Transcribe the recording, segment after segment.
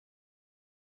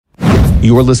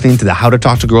You're listening to the How to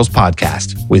Talk to Girls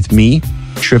podcast with me,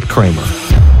 Trip Kramer.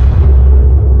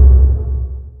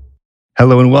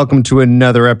 Hello and welcome to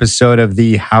another episode of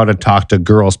the How to Talk to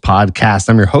Girls podcast.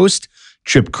 I'm your host,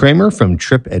 Trip Kramer from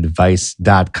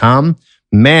tripadvice.com.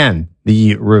 Man,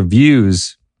 the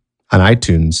reviews on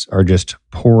iTunes are just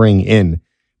pouring in.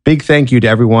 Big thank you to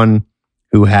everyone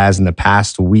who has in the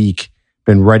past week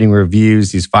been writing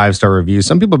reviews, these 5-star reviews.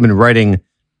 Some people have been writing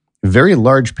very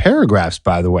large paragraphs,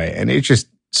 by the way, and it's just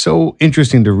so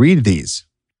interesting to read these.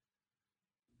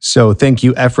 So thank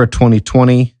you, Ephra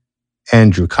 2020,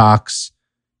 Andrew Cox,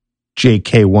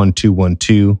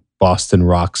 JK1212, Boston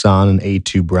Roxon, and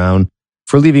A2 Brown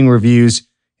for leaving reviews.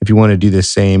 If you want to do the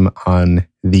same on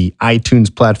the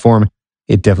iTunes platform,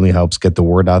 it definitely helps get the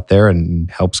word out there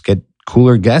and helps get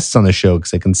cooler guests on the show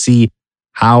because I can see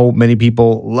how many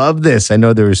people love this. I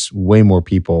know there's way more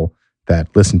people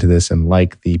that listen to this and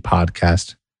like the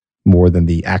podcast more than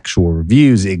the actual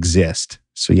reviews exist.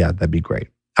 So yeah, that'd be great.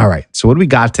 All right, so what do we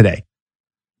got today?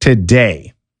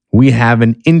 Today, we have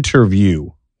an interview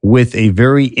with a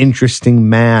very interesting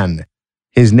man.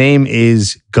 His name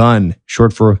is Gun,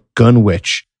 short for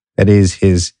Gunwitch. That is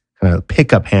his kind of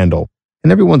pickup handle.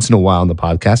 And every once in a while on the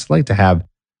podcast, I like to have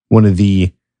one of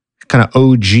the kind of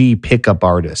OG pickup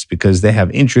artists because they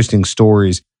have interesting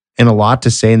stories and a lot to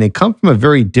say, and they come from a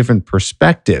very different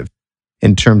perspective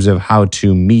in terms of how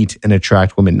to meet and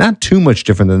attract women. Not too much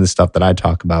different than the stuff that I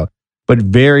talk about, but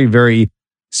very, very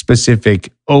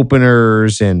specific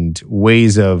openers and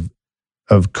ways of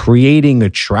creating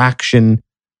attraction.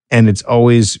 And it's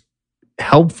always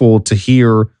helpful to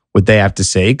hear what they have to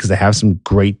say because they have some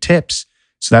great tips.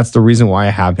 So that's the reason why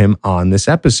I have him on this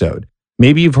episode.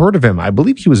 Maybe you've heard of him. I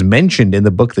believe he was mentioned in the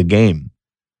book, The Game.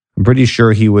 I'm pretty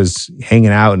sure he was hanging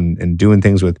out and doing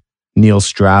things with Neil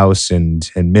Strauss and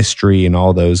Mystery and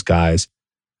all those guys.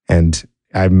 And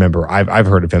I remember I've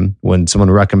heard of him. When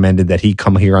someone recommended that he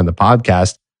come here on the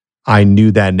podcast, I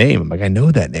knew that name. I'm like, I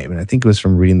know that name. And I think it was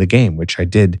from reading The Game, which I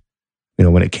did,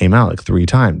 when it came out like 3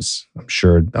 times. I'm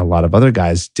sure a lot of other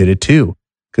guys did it too,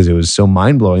 because it was so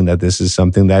mind-blowing that this is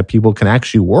something that people can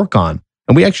actually work on.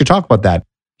 And we actually talk about that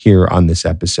here on this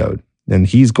episode. And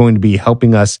he's going to be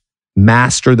helping us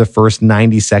master the first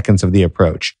 90 seconds of the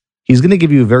approach. He's going to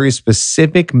give you a very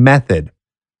specific method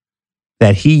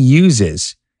that he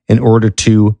uses in order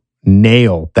to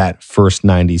nail that first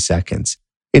 90 seconds.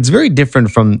 It's very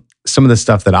different from some of the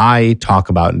stuff that I talk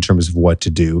about in terms of what to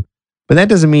do, but that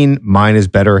doesn't mean mine is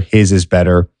better, his is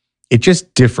better. It's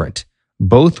just different.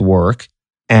 Both work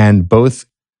and both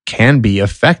can be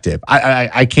effective.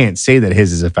 I can't say that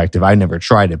his is effective. I never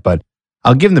tried it, but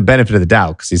I'll give him the benefit of the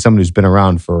doubt because he's someone who's been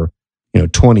around for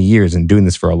 20 years and doing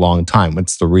this for a long time.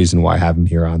 That's the reason why I have him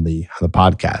here on the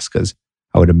podcast, because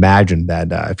I would imagine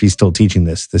that if he's still teaching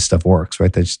this stuff works,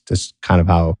 right? That's kind of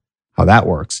how that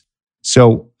works.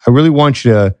 So I really want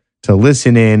you to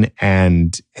listen in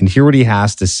and hear what he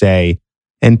has to say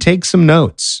and take some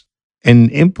notes and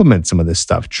implement some of this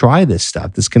stuff. Try this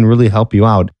stuff. This can really help you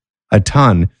out a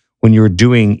ton when you're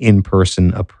doing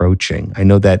in-person approaching. I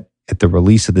know that at the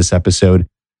release of this episode,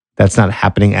 that's not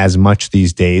happening as much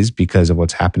these days because of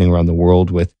what's happening around the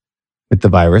world with the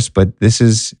virus, but this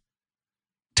is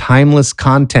timeless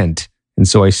content. And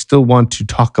so I still want to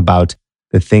talk about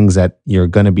the things that you're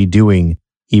going to be doing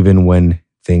even when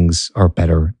things are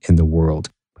better in the world.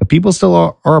 But people still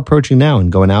are approaching now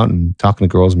and going out and talking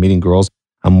to girls, meeting girls.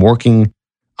 I'm working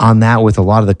on that with a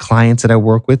lot of the clients that I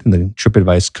work with in the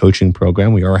TripAdvice coaching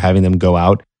program. We are having them go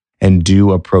out and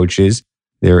do approaches.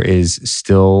 There is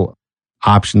still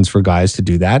options for guys to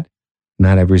do that.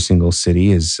 Not every single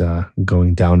city is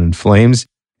going down in flames.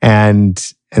 And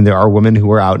there are women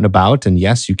who are out and about. And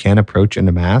yes, you can approach in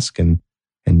a mask and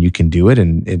you can do it.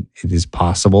 And it is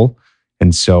possible.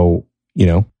 And so,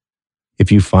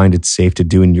 if you find it's safe to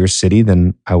do in your city,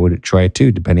 then I would try it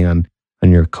too, depending on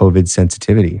your COVID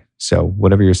sensitivity. So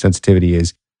whatever your sensitivity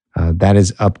is, that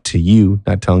is up to you,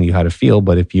 not telling you how to feel.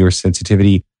 But if your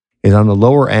sensitivity is on the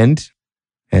lower end,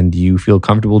 and you feel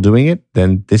comfortable doing it,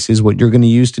 then this is what you're going to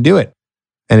use to do it.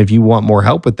 And if you want more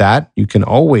help with that, you can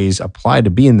always apply to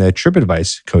be in the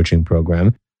TripAdvice coaching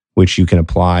program, which you can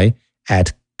apply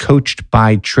at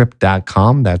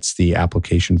coachedbytrip.com. That's the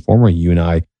application form where you and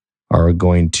I are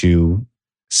going to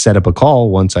set up a call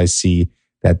once I see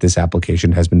that this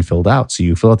application has been filled out. So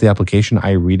you fill out the application,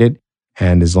 I read it,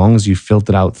 and as long as you filled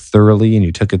it out thoroughly and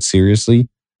you took it seriously,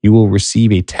 you will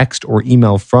receive a text or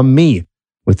email from me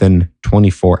within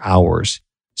 24 hours.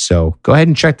 So go ahead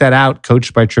and check that out,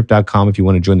 coachedbytrip.com, if you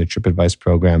want to join the TripAdvice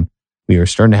program. We are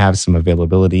starting to have some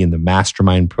availability in the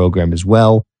mastermind program as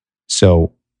well.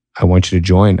 So I want you to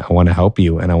join. I want to help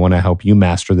you, and I want to help you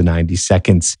master the 90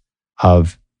 seconds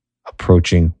of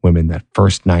approaching women, that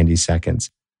first 90 seconds.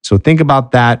 So think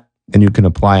about that, and you can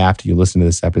apply after you listen to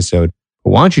this episode. But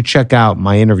why don't you check out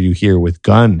my interview here with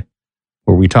Gunn,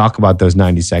 where we talk about those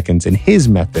 90 seconds and his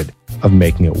method of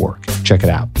making it work. Check it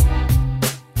out.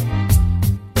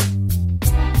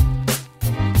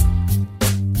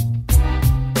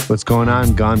 What's going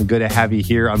on, Gunn? Good to have you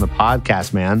here on the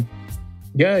podcast, man.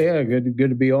 Yeah, good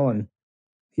to be on.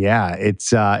 Yeah,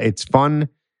 it's fun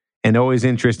and always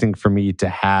interesting for me to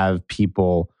have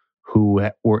people who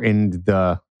were in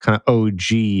the kind of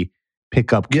OG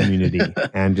pickup community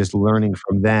and just learning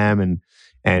from them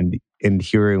and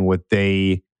hearing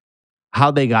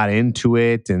how they got into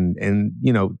it and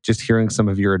just hearing some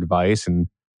of your advice. And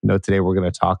today we're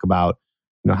going to talk about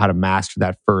how to master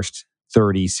that first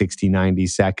 30, 60, 90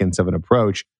 seconds of an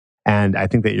approach. And I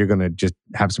think that you're going to just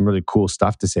have some really cool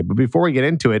stuff to say. But before we get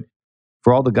into it,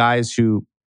 for all the guys who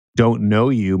don't know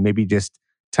you, maybe just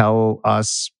tell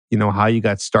us, how you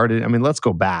got started. I mean, let's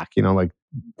go back,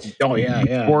 Oh yeah,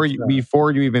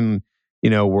 before you even,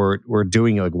 were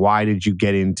doing it, like, why did you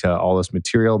get into all this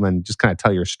material? And then just kind of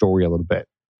tell your story a little bit.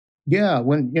 Yeah,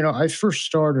 when I first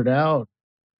started out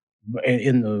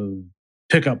in the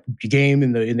pickup game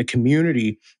in the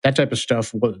community, that type of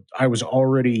stuff, I was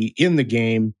already in the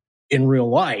game in real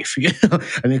life. I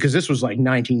mean, because this was like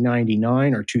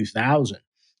 1999 or 2000,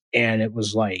 and it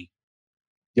was like,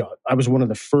 I was one of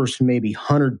the first maybe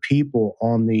 100 people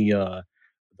on the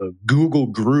Google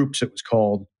Groups, it was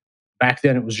called. Back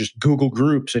then, it was just Google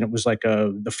Groups, and it was like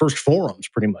the first forums,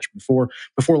 pretty much before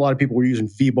a lot of people were using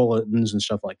V bulletins and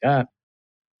stuff like that.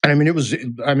 And I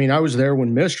mean, I was there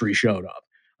when Mystery showed up.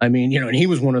 I mean, and he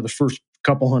was one of the first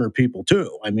couple hundred people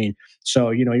too. I mean, so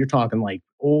you're talking like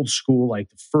old school, like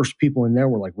the first people in there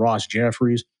were like Ross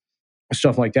Jeffries and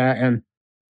stuff like that, and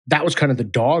that was kind of the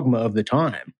dogma of the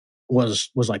time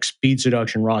was like speed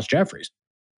seduction, Ross Jeffries.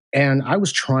 And I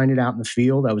was trying it out in the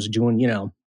field. I was doing,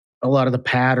 a lot of the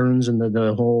patterns and the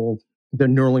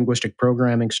neurolinguistic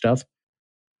programming stuff.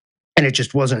 And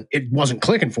it wasn't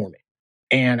clicking for me.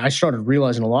 And I started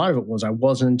realizing a lot of it was I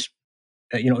wasn't,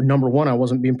 number one, I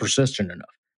wasn't being persistent enough.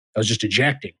 I was just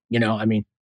ejecting, I mean,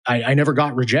 I never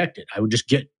got rejected.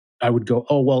 I would go,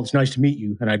 oh, well, it's nice to meet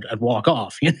you. And I'd walk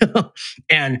off,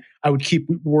 and I would keep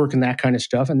working that kind of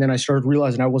stuff. And then I started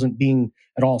realizing I wasn't being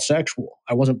at all sexual.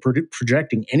 I wasn't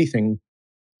projecting anything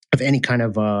of any kind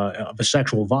of a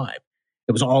sexual vibe.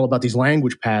 It was all about these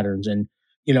language patterns and,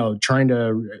 trying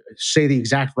to say the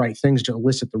exact right things to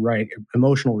elicit the right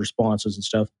emotional responses and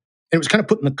stuff. And it was kind of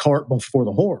putting the cart before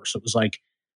the horse. It was like,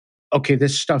 okay,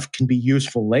 this stuff can be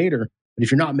useful later, but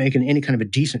if you're not making any kind of a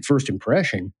decent first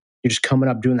impression, you're just coming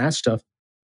up doing that stuff,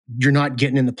 you're not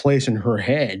getting in the place in her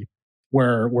head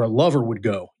where a lover would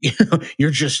go.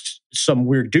 You're just some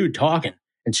weird dude talking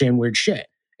and saying weird shit,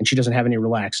 and she doesn't have any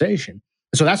relaxation.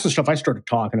 So that's the stuff I started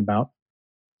talking about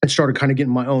and started kind of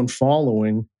getting my own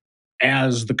following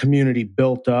as the community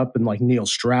built up and like Neil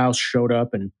Strauss showed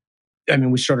up. And I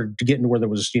mean, we started to get into where there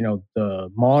was, the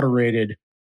moderated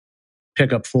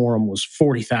pickup forum was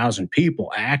 40,000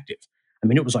 people active. I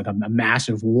mean, it was like a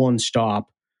massive one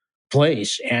stop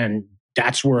place. And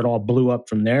that's where it all blew up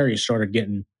from there. You started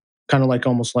getting kind of like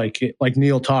almost like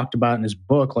Neil talked about in his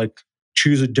book, like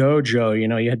choose a dojo.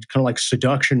 You had kind of like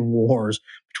seduction wars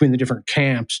between the different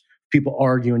camps, people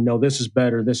arguing, no, this is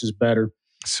better, this is better.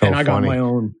 So and funny.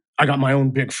 I got my own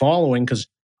big following because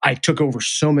I took over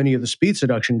so many of the speed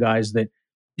seduction guys that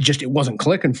it wasn't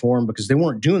clicking for them because they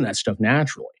weren't doing that stuff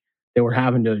naturally. They were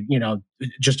having to,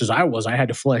 just as I had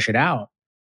to flesh it out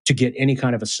to get any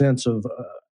kind of a sense of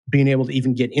being able to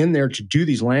even get in there to do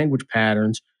these language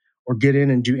patterns or get in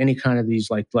and do any kind of these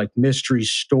like mystery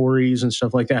stories and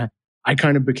stuff like that. I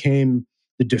kind of became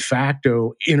the de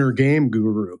facto inner game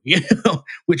guru,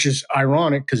 which is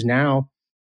ironic because now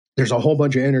there's a whole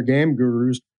bunch of inner game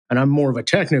gurus and I'm more of a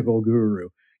technical guru.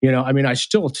 I mean, I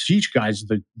still teach guys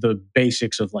the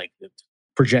basics of like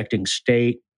projecting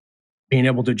state, being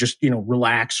able to just,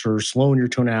 relax or slowing your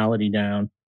tonality down,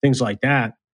 things like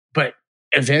that. But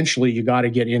eventually you got to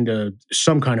get into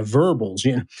some kind of verbals.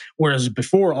 Whereas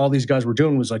before all these guys were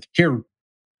doing was like, here,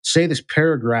 say this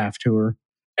paragraph to her.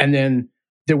 And then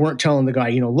they weren't telling the guy,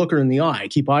 look her in the eye,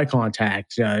 keep eye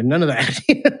contact, none of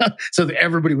that. So that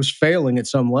everybody was failing at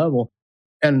some level.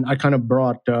 And I kind of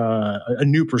brought a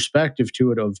new perspective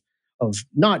to it of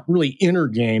not really inner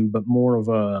game, but more of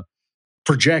a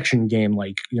projection game,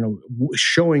 like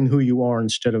showing who you are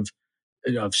instead of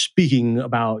speaking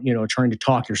about trying to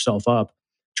talk yourself up,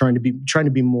 trying to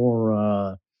be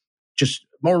more just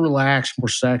more relaxed, more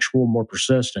sexual, more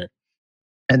persistent.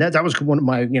 And that was one of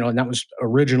my, and that was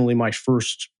originally my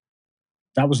first,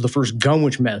 that was the first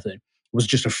Gunwich method. It was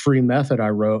just a free method I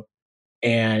wrote.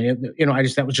 And,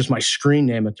 that was just my screen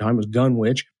name at the time was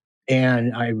Gunwich.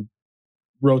 And I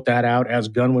wrote that out as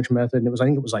Gunwich method. And I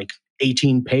think it was like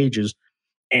 18 pages.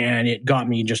 And it got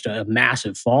me just a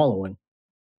massive following.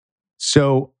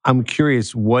 So I'm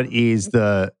curious, what is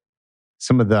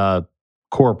some of the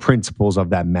core principles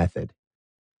of that method?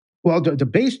 Well, the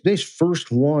base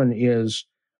first one is,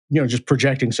 just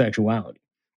projecting sexuality.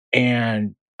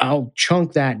 And I'll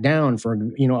chunk that down for,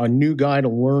 a new guy to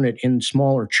learn it in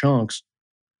smaller chunks.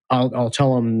 I'll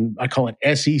tell them, I call it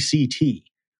SECT,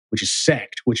 which is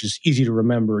sect, which is easy to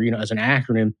remember, as an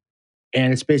acronym.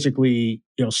 And it's basically,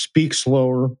 speak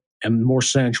slower and more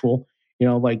sensual.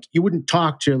 Like you wouldn't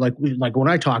talk to like when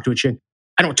I talk to a chick,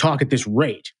 I don't talk at this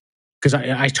rate because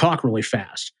I talk really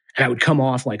fast and I would come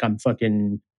off like I'm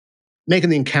fucking making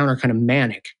the encounter kind of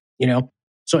manic.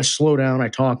 So I slow down, I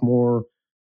talk more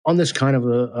on this kind of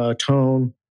a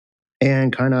tone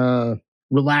and kind of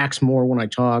relax more when I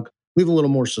talk, leave a little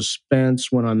more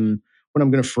suspense when I'm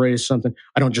going to phrase something.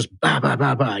 I don't just bah bah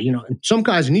bah bah, And some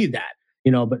guys need that,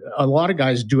 but a lot of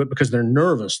guys do it because they're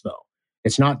nervous though.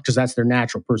 It's not because that's their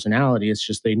natural personality. It's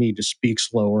just they need to speak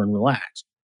slower and relax.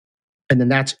 And then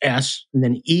that's S, and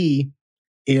then E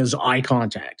is eye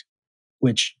contact,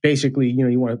 which basically,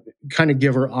 you want to kind of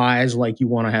give her eyes like you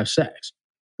want to have sex.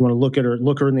 You want to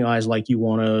look her in the eyes like you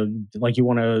want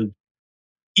to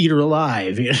eat her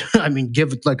alive. I mean,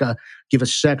 give a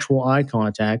sexual eye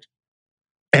contact,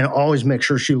 and always make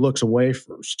sure she looks away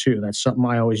first too. That's something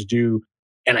I always do,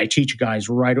 and I teach guys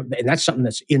and that's something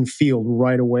that's in field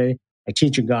right away. I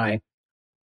teach a guy.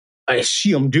 I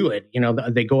see them do it.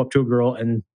 They go up to a girl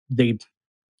and they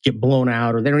get blown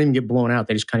out, or they don't even get blown out.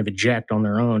 They just kind of eject on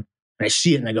their own. And I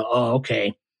see it, and I go, "Oh,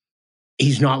 okay."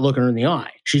 He's not looking her in the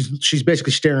eye. She's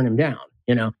basically staring him down.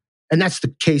 And that's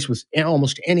the case with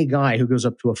almost any guy who goes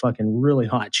up to a fucking really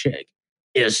hot chick.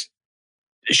 Is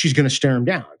she's going to stare him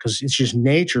down because it's just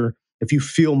nature. If you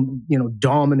feel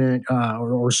dominant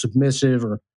or submissive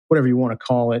or whatever you want to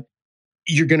call it,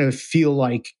 you're going to feel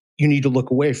like you need to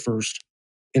look away first.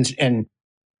 And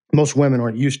most women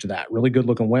aren't used to that. Really good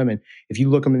looking women, if you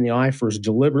look them in the eye first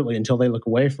deliberately until they look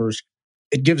away first,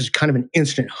 it gives kind of an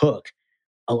instant hook,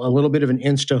 a little bit of an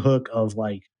insta hook of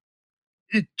like,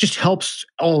 it just helps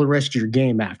all the rest of your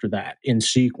game after that in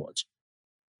sequence.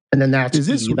 And then that's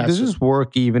Does this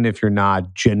work even if you're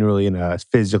not generally a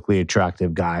physically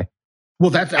attractive guy? Well,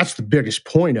 that's the biggest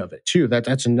point of it too.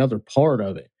 That's another part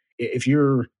of it. If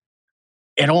you're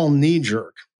at all knee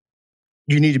jerk,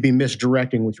 you need to be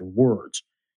misdirecting with your words.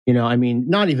 I mean,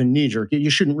 not even knee jerk. You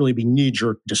shouldn't really be knee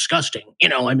jerk disgusting.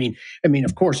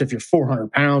 Of course, if you're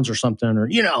 400 pounds or something, or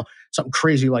something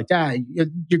crazy like that,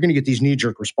 you're going to get these knee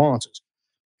jerk responses.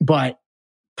 But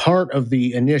part of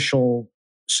the initial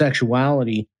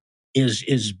sexuality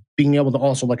is being able to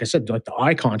also, like I said, like the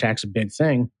eye contact's a big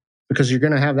thing because you're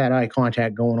going to have that eye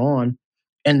contact going on,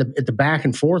 and the back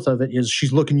and forth of it is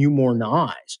she's looking you more in the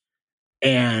eyes.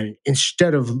 And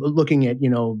instead of looking at,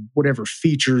 whatever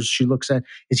features she looks at,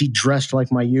 is he dressed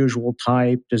like my usual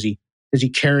type? Does he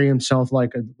carry himself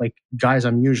like guys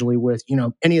I'm usually with?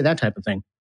 Any of that type of thing.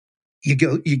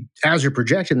 As you're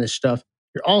projecting this stuff,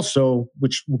 you're also,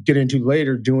 which we'll get into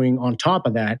later, doing on top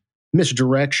of that,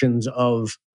 misdirections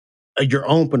of your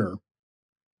opener,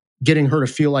 getting her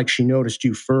to feel like she noticed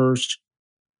you first,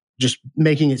 just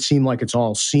making it seem like it's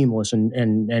all seamless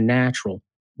and natural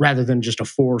rather than just a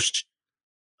forced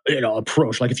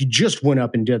approach. Like if you just went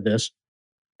up and did this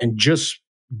and just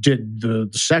did the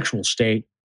sexual state,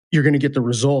 you're going to get the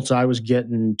results I was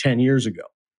getting 10 years ago.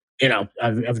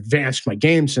 I've advanced my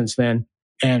game since then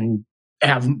and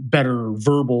have better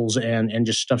verbals and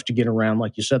just stuff to get around,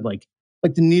 like you said, like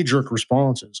the knee jerk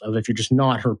responses of if you're just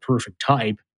not her perfect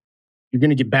type, you're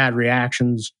going to get bad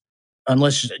reactions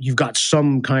unless you've got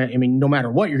some kind of, no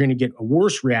matter what, you're going to get a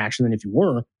worse reaction than if you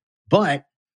were, but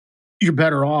you're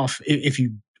better off if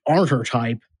you aren't her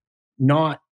type,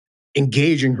 not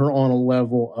engaging her on a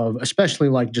level of, especially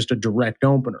like just a direct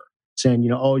opener, saying,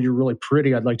 oh, you're really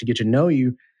pretty, I'd like to get to know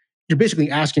you. You're basically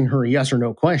asking her a yes or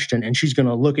no question, and she's going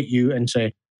to look at you and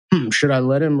say, should I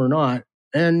let him or not?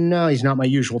 And no, he's not my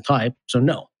usual type, so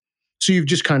no. So you've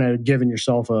just kind of given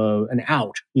yourself an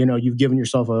out. You've given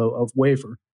yourself a way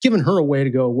for, given her a way to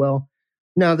go, well,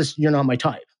 no, you're not my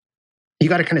type. You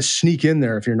got to kind of sneak in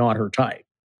there if you're not her type,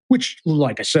 which,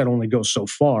 like I said, only goes so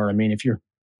far. If you're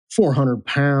 400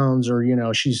 pounds or,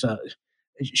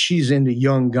 she's into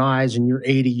young guys and you're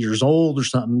 80 years old or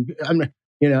something,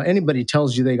 anybody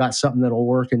tells you they got something that'll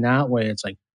work in that way, it's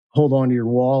like, hold on to your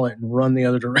wallet and run the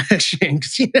other direction.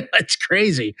 'Cause, it's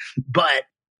crazy. But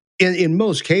in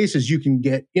most cases, you can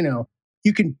get,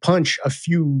 you can punch a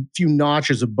few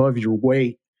notches above your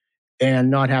weight and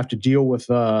not have to deal with,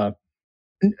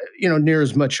 near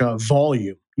as much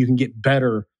volume. You can get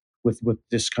better with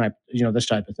this type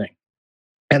of thing.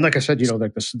 And like I said,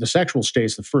 like the sexual state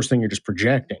is the first thing you're just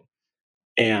projecting,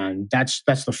 and that's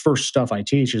the first stuff I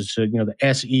teach is the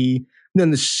SE, and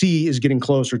then the C is getting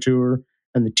closer to her,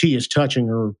 and the T is touching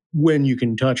her when you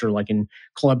can touch her, like in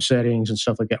club settings and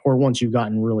stuff like that, or once you've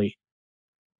gotten really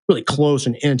really close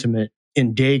and intimate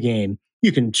in day game,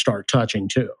 you can start touching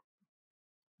too.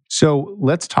 So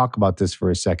let's talk about this for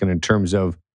a second in terms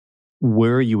of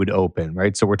where you would open,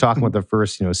 right? So we're talking Mhm. about the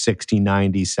first, 60,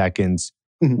 90 seconds.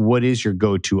 Mhm. What is your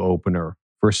go-to opener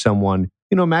for someone?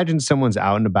 Imagine someone's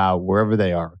out and about wherever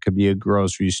they are. It could be a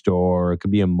grocery store, it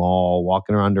could be a mall,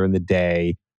 walking around during the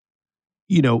day,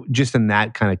 just in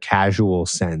that kind of casual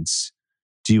sense.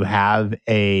 Do you have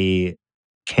a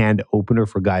canned opener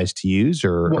for guys to use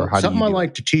or Well, how do something you I do it?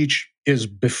 like to teach is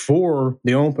before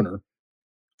the opener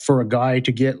for a guy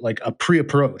to get like a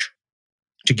pre-approach,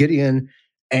 to get in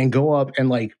and go up and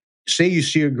like say you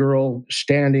see a girl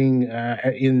standing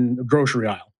in the grocery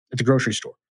aisle at the grocery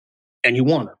store and you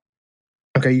want her.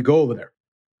 Okay, you go over there.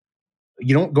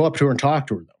 You don't go up to her and talk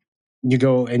to her though. You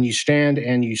go and you stand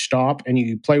and you stop and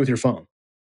you play with your phone.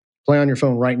 Play on your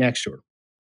phone right next to her.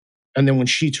 And then when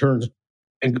she turns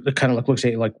and kind of like looks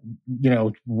at you like,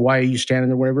 why are you standing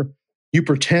there, whatever, you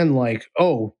pretend like,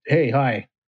 oh, hey, hi.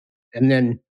 And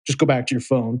then just go back to your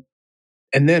phone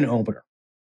and then open her.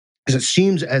 Because it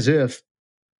seems as if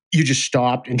you just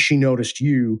stopped and she noticed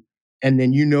you and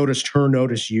then you noticed her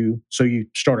notice you. So you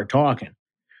started talking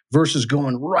versus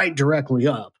going right directly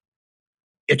up.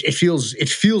 It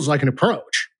feels like an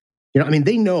approach. I mean,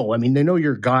 they know. I mean, they know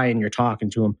you're a guy and you're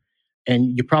talking to them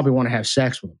and you probably want to have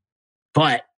sex with them.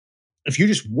 But if you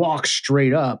just walk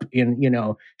straight up and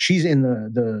she's in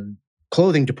the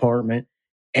clothing department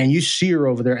and you see her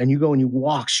over there and you go and you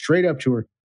walk straight up to her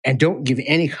and don't give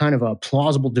any kind of a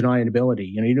plausible deniability,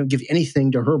 you don't give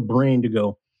anything to her brain to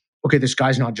go, okay, this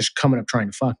guy's not just coming up trying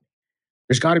to fuck me.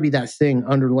 There's got to be that thing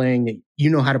underlaying that you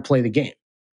know how to play the game,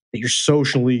 that you're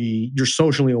socially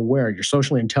aware, you're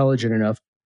socially intelligent enough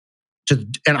to.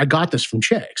 And I got this from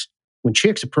chicks. When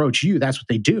chicks approach you, that's what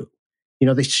they do.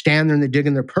 They stand there and they dig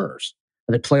in their purse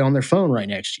and they play on their phone right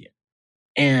next to you.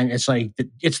 And it's like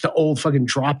it's the old fucking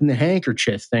dropping the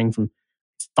handkerchief thing from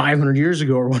 500 years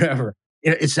ago or whatever.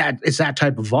 It's that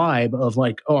type of vibe of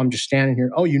like, oh, I'm just standing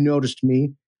here. Oh, you noticed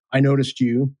me. I noticed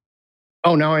you.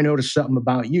 Oh, now I noticed something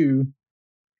about you.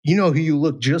 You know who you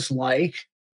look just like.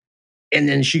 And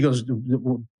then she goes,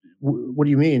 what do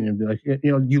you mean? And be like,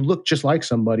 you look just like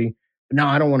somebody. But now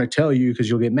I don't want to tell you because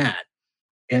you'll get mad.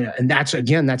 And that's,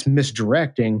 again, that's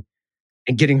misdirecting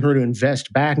and getting her to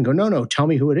invest back and go, no, no, tell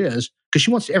me who it is.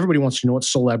 Because everybody wants to know what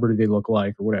celebrity they look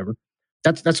like or whatever.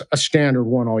 That's a standard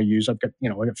one I'll use. I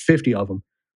got 50 of them.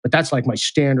 But that's like my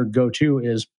standard go-to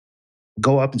is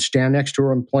go up and stand next to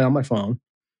her and play on my phone.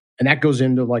 And that goes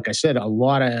into, like I said, a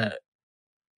lot of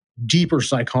deeper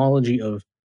psychology of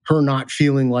her not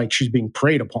feeling like she's being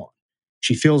preyed upon.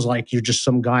 She feels like you're just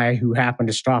some guy who happened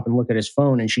to stop and look at his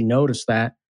phone and she noticed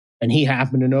that. And he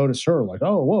happened to notice her, like,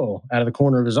 oh, whoa, out of the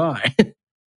corner of his eye.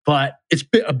 But it's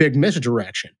a big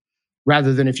misdirection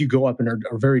rather than if you go up and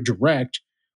are very direct,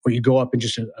 or you go up in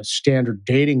just a standard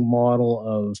dating model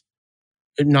of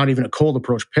not even a cold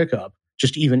approach pickup,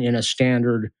 just even in a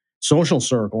standard social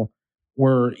circle,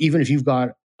 where even if you've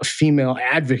got a female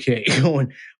advocate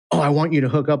going, oh, I want you to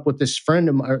hook up with this friend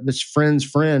of mine, or this friend's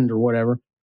friend or whatever,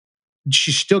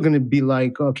 she's still going to be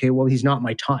like, okay, well, he's not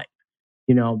my type.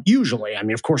 Usually, I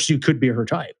mean, of course, you could be her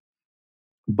type,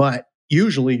 but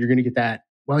usually you're going to get that,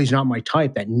 well, he's not my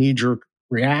type, that knee jerk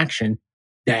reaction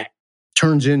that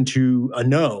turns into a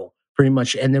no, pretty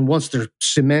much. And then once they're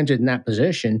cemented in that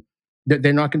position, they're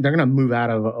going to move out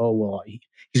of, oh, well,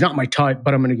 he's not my type,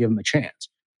 but I'm going to give him a chance.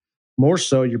 More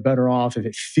so, you're better off if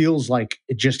it feels like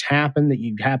it just happened, that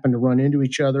you happen to run into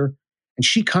each other and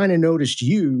she kind of noticed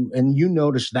you and you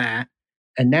noticed that.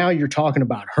 And now you're talking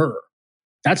about her.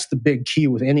 That's the big key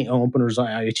with any openers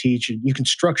I teach. And you can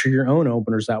structure your own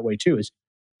openers that way too. Is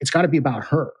it's got to be about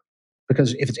her,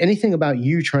 because if it's anything about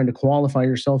you trying to qualify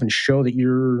yourself and show that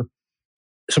you're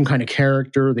some kind of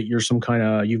character, that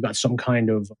you've got some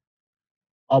kind of,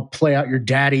 I'll play out your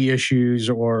daddy issues,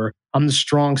 or I'm the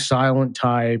strong silent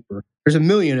type, or there's a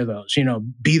million of those.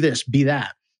 Be this, be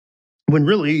that. When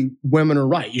really women are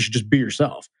right, you should just be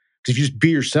yourself. Because if you just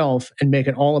be yourself and make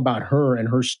it all about her and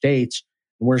her states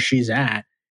and where she's at,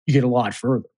 you get a lot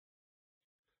further.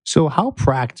 So how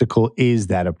practical is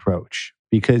that approach?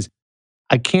 Because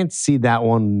I can't see that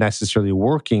one necessarily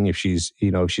working if she's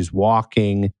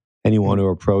walking and you want Mm. to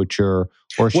approach her, or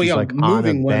Well, she's yeah, like on a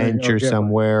moving women bench are or different.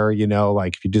 somewhere,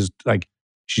 like if you just like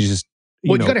she's just, you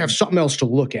Well, you got know, to have something else to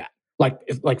look at.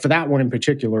 Like for that one in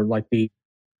particular, like the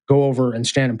go over and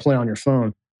stand and play on your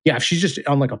phone. Yeah, if she's just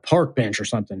on like a park bench or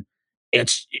something,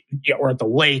 it's yeah, or at the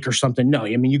lake or something. No,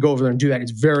 I mean you go over there and do that.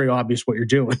 It's very obvious what you're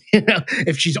doing.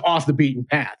 If she's off the beaten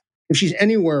path, if she's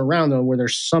anywhere around though where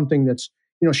there's something that's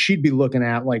she'd be looking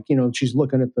at, like she's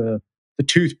looking at the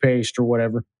toothpaste or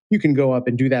whatever. You can go up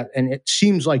and do that, and it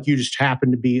seems like you just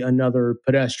happen to be another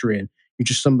pedestrian. You're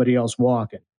just somebody else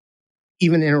walking.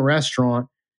 Even in a restaurant,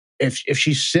 if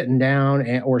she's sitting down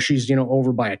or she's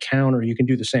over by a counter, you can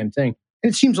do the same thing.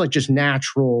 And it seems like just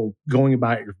natural going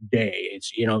about your day.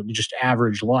 It's just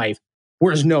average life.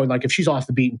 Whereas no, like if she's off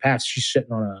the beaten path, she's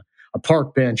sitting on a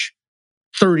park bench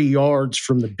 30 yards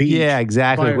from the yeah, beach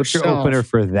exactly. by What's your opener herself.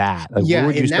 for that? Like, where Yeah,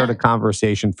 would you in start a that,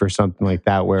 conversation for something like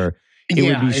that where it would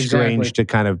yeah, be strange exactly. to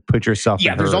kind of put yourself in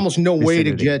Yeah, there's her almost no way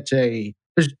to vicinity? get a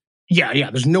there's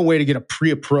yeah, there's no way to get a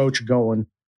pre-approach going.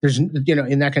 There's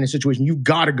in that kind of situation, you've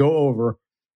got to go over,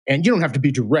 and you don't have to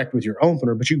be direct with your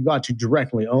opener, but you've got to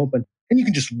directly open, and you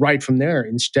can just write from there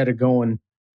instead of doing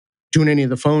any of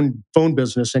the phone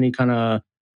business, any kind of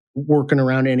working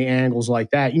around any angles like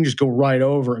that. You can just go right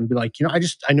over and be like,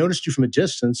 I noticed you from a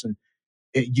distance, and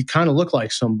you kind of look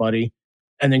like somebody,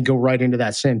 and then go right into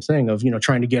that same thing of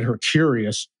trying to get her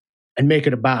curious and make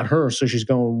it about her. So she's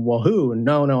going, well, who? And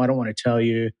no, I don't want to tell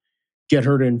you. Get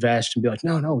her to invest and be like,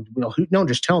 no, well, who? No,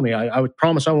 just tell me. I would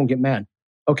promise I won't get mad.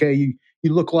 Okay, you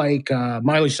look like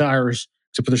Miley Cyrus,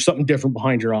 except for there's something different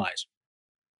behind your eyes.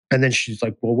 And then she's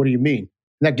like, well, what do you mean?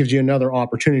 And that gives you another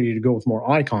opportunity to go with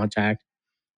more eye contact.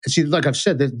 And see, like I've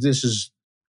said, that this is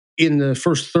in the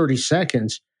first 30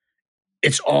 seconds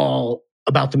it's all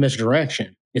about the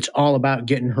misdirection. It's all about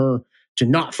getting her to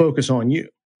not focus on you.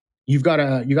 You got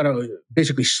to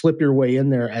basically slip your way in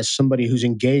there as somebody who's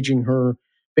engaging her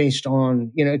based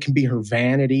on, it can be her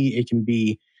vanity, it can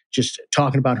be just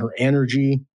talking about her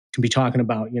energy, it can be talking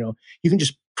about, you can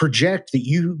just project that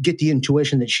you get the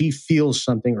intuition that she feels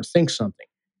something or thinks something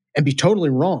and be totally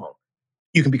wrong.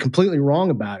 You can be completely wrong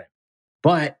about it,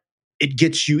 but it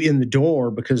gets you in the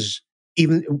door because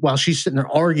even while she's sitting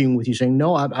there arguing with you, saying,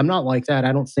 "No, I'm not like that.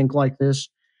 I don't think like this.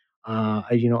 I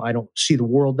don't see the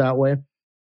world that way."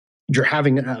 You're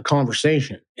having a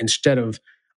conversation instead of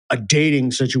a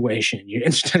dating situation.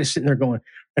 Instead of sitting there going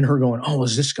and her going, "Oh,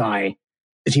 is this guy?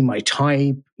 Is he my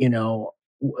type?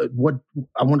 What?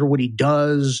 I wonder what he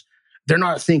does." They're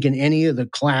not thinking any of the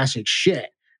classic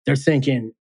shit. They're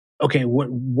thinking, "Okay,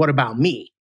 what about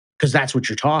me?" Because that's what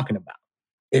you're talking about.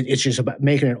 It's just about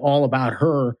making it all about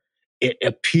her. It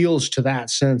appeals to that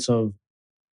sense of,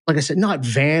 like I said, not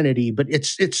vanity, but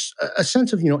it's a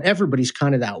sense of everybody's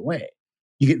kind of that way.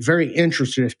 You get very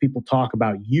interested if people talk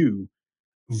about you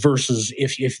versus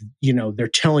if they're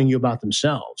telling you about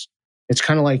themselves. It's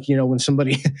kind of like when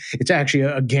somebody. It's actually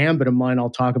a gambit of mine I'll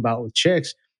talk about with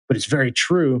chicks, but it's very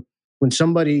true. When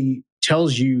somebody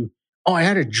tells you, "Oh, I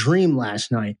had a dream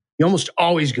last night," you almost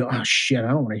always go, "Oh shit, I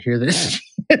don't want to hear this."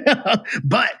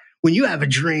 But when you have a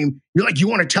dream, you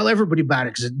want to tell everybody about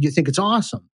it because you think it's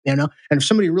awesome, And if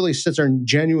somebody really sits there and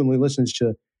genuinely listens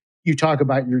to you talk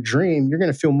about your dream, you're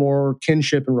going to feel more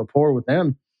kinship and rapport with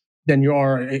them than you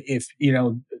are if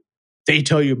they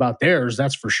tell you about theirs.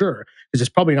 That's for sure, because it's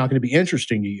probably not going to be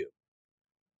interesting to you.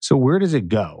 So where does it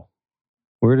go?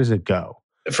 Where does it go?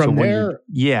 So From when you're there,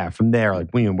 yeah, from there,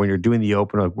 like when you're doing the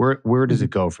open, like where does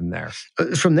it go from there?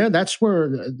 that's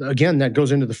where again that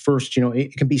goes into the first.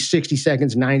 It can be 60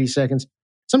 seconds, 90 seconds,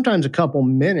 sometimes a couple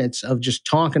minutes of just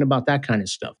talking about that kind of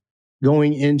stuff,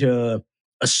 going into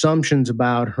assumptions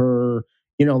about her.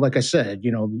 Like I said,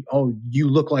 oh, you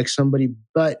look like somebody,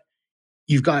 but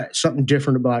you've got something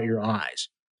different about your eyes.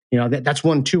 That's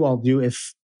one too. I'll do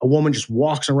if a woman just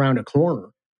walks around a corner.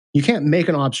 You can't make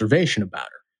an observation about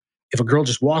her. If a girl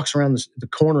just walks around the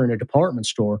corner in a department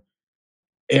store,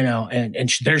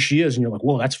 there she is, and you're like,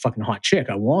 "Whoa, that's a fucking hot chick.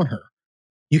 I want her."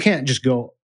 You can't just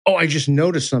go, "Oh, I just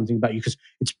noticed something about you," because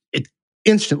it's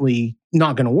instantly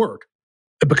not going to work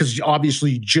because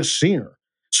obviously you just seen her.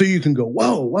 So you can go,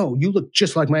 "Whoa, you look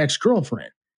just like my ex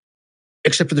girlfriend,"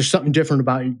 except for there's something different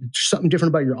about you, something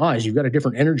different about your eyes. You've got a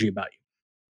different energy about you.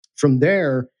 From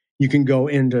there, you can go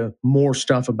into more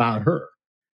stuff about her.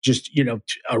 Just,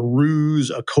 a ruse,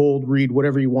 a cold read,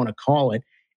 whatever you want to call it.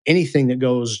 Anything that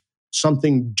goes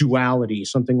something duality,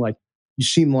 something like you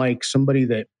seem like somebody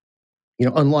that,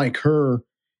 unlike her,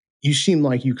 you seem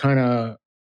like you kind of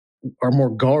are more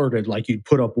guarded, like you'd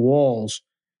put up walls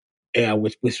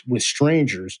with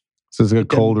strangers. So it's a But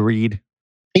then cold read.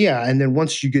 yeah, and then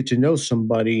once you get to know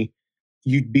somebody,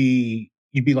 you'd be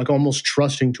like almost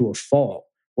trusting to a fault.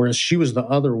 Whereas she was the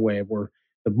other way, where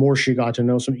the more she got to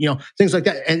know some, things like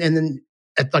that. And then,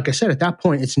 like I said, at that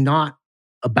point, it's not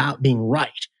about being right.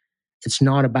 It's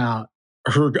not about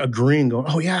her agreeing, going,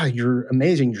 "Oh yeah, you're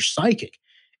amazing, you're psychic."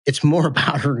 It's more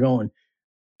about her going,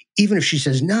 even if she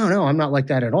says, "No, no, I'm not like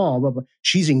that at all," but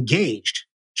she's engaged.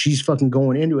 She's fucking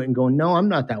going into it and going, "No, I'm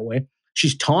not that way."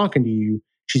 She's talking to you.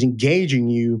 She's engaging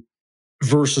you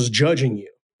versus judging you.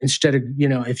 Instead of,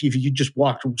 if you just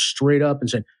walked straight up and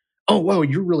said, "Oh, well,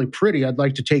 you're really pretty. I'd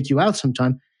like to take you out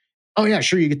sometime." Oh, yeah,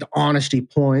 sure. You get the honesty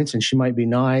points, and she might be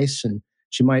nice, and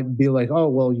she might be like, "Oh,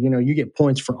 well, you get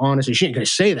points for honesty." She ain't going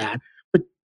to say that, but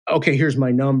okay, here's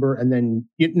my number. And then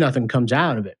nothing comes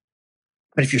out of it.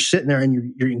 But if you're sitting there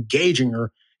and you're engaging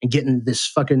her and getting this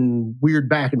fucking weird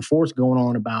back and forth going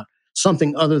on about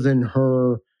something other than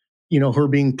her, her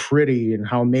being pretty and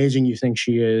how amazing you think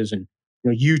she is, and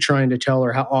you trying to tell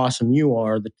her how awesome you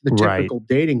are, the Right. typical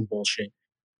dating bullshit,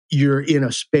 you're in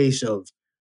a space of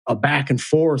a back and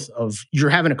forth of, you're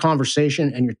having a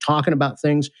conversation and you're talking about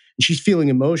things, and she's feeling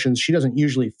emotions she doesn't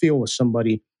usually feel with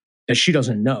somebody that she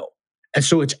doesn't know. And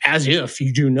so it's as if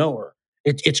you do know her.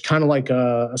 It's kind of like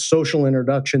a social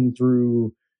introduction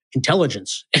through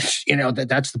intelligence.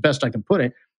 That's the best I can put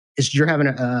it. Is you're having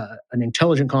an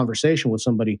intelligent conversation with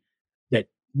somebody that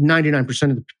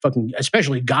 99% of the fucking,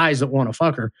 especially guys that want to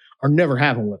fuck her, are never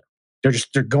having with her.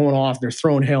 They're going off, they're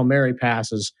throwing Hail Mary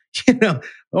passes, you know,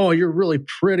 "Oh, you're really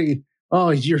pretty. Oh,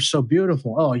 you're so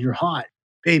beautiful. Oh, you're hot.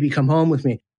 Baby, come home with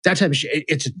me." That type of shit.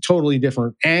 It's a totally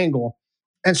different angle.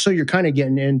 And so you're kind of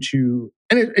getting into,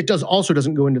 and it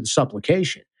doesn't go into the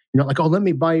supplication. Like, "Oh, let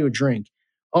me buy you a drink.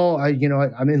 Oh,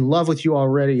 I'm in love with you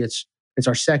already. It's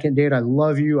our second date. I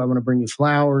love you. I'm going to bring you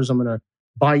flowers. I'm going to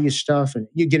buy you stuff." And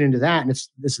you get into that, and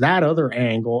it's that other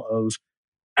angle of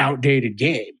outdated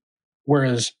game.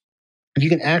 Whereas if you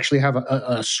can actually have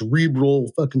a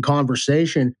cerebral fucking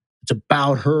conversation, it's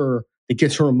about her, that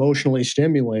gets her emotionally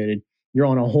stimulated, you're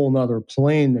on a whole nother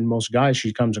plane than most guys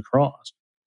she comes across.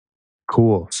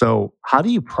 Cool. So, how do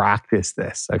you practice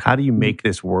this? Like, how do you Mhm, make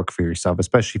this work for yourself,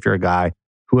 especially if you're a guy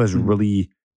who has mhm, really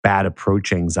bad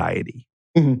approach anxiety?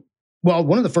 mhm. Well,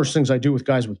 one of the first things I do with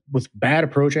guys with bad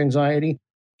approach anxiety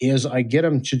is I get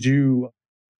them to do,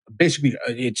 basically,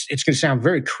 it's going to sound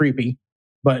very creepy,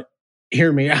 but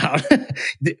hear me out.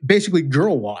 Basically,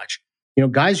 girl watch.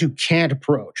 Guys who can't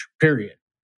approach. Period.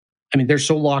 I mean, they're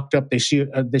so locked up. They see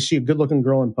a good looking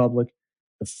girl in public.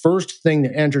 The first thing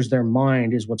that enters their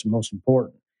mind is what's most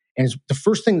important, and it's the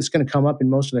first thing that's going to come up in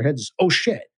most of their heads is, "Oh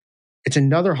shit, it's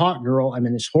another hot girl. I'm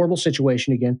in this horrible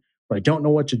situation again, where I don't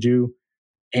know what to do."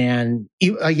 And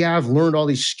yeah, I've learned all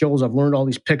these skills. I've learned all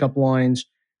these pickup lines.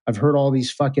 I've heard all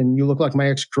these fucking "you look like my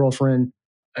ex girlfriend."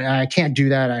 I can't do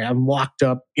that. I'm locked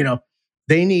up.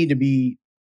 They need to be.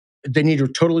 They need to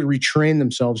totally retrain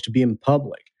themselves to be in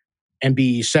public and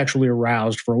be sexually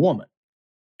aroused for a woman.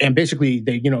 And basically,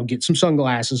 they get some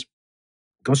sunglasses,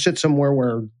 go sit somewhere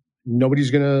where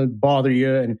nobody's going to bother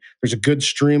you, and there's a good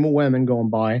stream of women going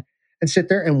by, and sit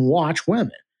there and watch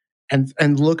women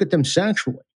and look at them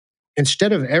sexually,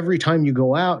 instead of every time you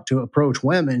go out to approach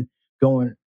women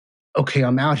going, "Okay,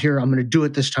 I'm out here, I'm going to do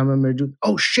it this time, I'm going to do it.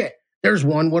 Oh shit, there's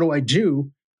one, what do I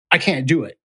do? I can't do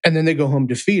it." And then they go home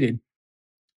defeated.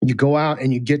 You go out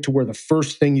and you get to where the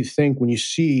first thing you think when you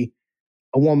see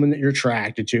a woman that you're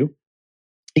attracted to,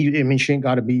 I mean, she ain't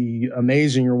got to be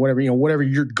amazing or whatever, whatever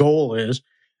your goal is.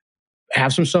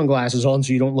 Have some sunglasses on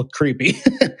so you don't look creepy,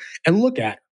 and look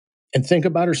at her and think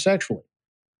about her sexually.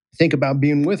 Think about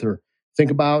being with her. Think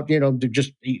about,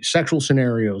 just sexual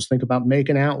scenarios. Think about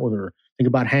making out with her. Think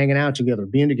about hanging out together,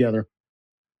 being together,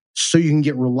 so you can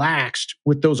get relaxed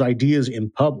with those ideas in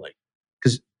public.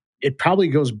 Because it probably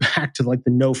goes back to like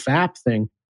the no fap thing.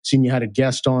 Seeing you had a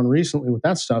guest on recently with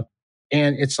that stuff.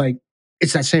 And it's like,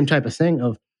 it's that same type of thing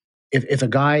of, if a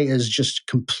guy is just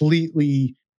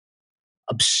completely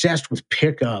obsessed with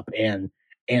pickup and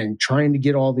trying to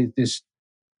get all this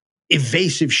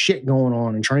evasive shit going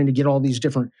on, and trying to get all these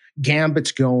different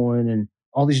gambits going and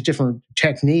all these different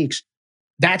techniques,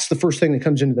 that's the first thing that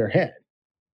comes into their head.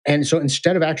 And so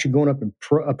instead of actually going up and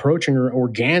approaching her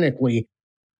organically,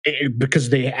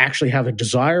 because they actually have a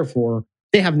desire for her,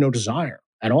 they have no desire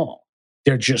at all.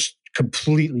 They're just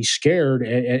completely scared,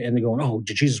 and they're going, "Oh,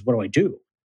 Jesus, what do I do?"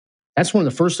 That's one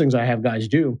of the first things I have guys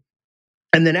do.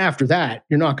 And then after that,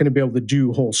 you're not going to be able to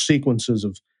do whole sequences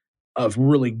of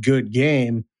really good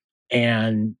game,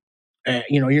 and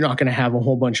you're not going to have a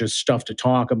whole bunch of stuff to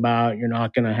talk about. You're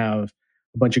not going to have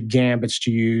a bunch of gambits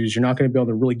to use. You're not going to be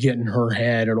able to really get in her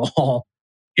head at all.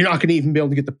 You're not going to even be able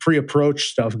to get the pre-approach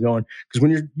stuff going, because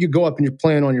when you go up and you're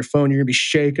playing on your phone, you're going to be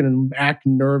shaking and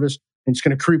acting nervous, and it's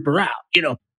going to creep her out.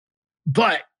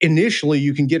 But initially,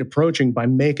 you can get approaching by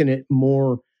making it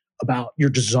more about your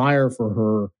desire for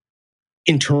her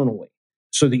internally,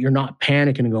 so that you're not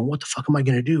panicking and going, "What the fuck am I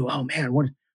going to do? Oh man,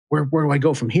 where do I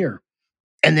go from here?"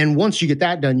 And then once you get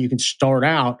that done, you can start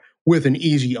out with an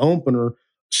easy opener,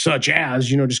 such as,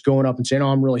 just going up and saying, "Oh,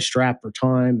 I'm really strapped for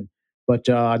time, but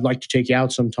I'd like to take you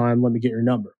out sometime. Let me get your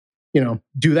number."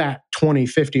 Do that 20,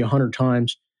 50, 100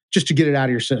 times just to get it out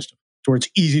of your system to where it's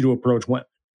easy to approach women.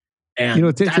 And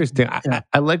It's interesting.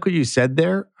 I like what you said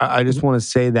there. I just Mhm. want to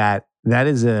say that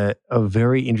is a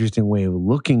very interesting way of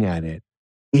looking at it.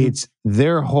 Mhm. It's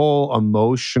their whole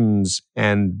emotions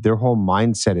and their whole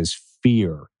mindset is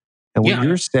fear. And what Yeah,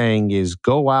 you're saying is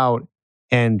go out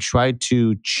and try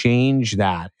to change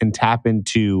that and tap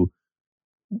into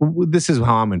this is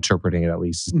how I'm interpreting it, at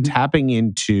least, is Mhm. tapping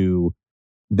into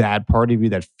that part of you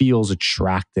that feels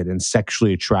attracted and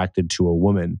sexually attracted to a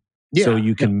woman. So yeah, you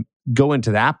yeah, can go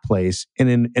into that place.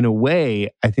 And in a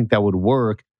way, I think that would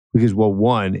work because, well,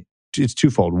 one, it's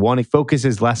twofold. One, it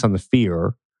focuses less on the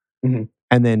fear. mhm.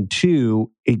 And then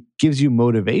two, it gives you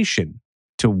motivation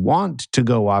to want to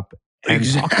go up and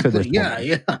talk to this Exactly. Yeah,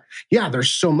 woman. yeah, yeah. There's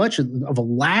so much of a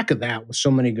lack of that with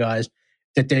so many guys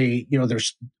that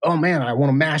there's, oh man, I want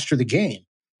to master the game,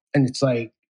 and it's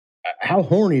like, how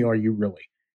horny are you really?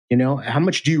 How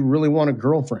much do you really want a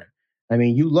girlfriend? I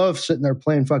mean, you love sitting there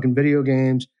playing fucking video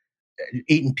games,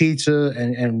 eating pizza,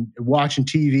 and watching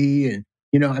TV,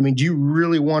 and I mean, do you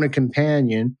really want a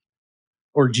companion,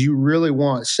 or do you really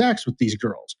want sex with these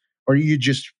girls, or are you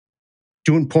just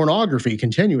doing pornography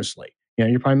continuously?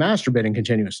 You're probably masturbating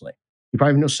continuously. You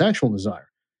probably have no sexual desire.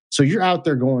 So you're out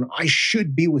there going, I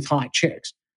should be with hot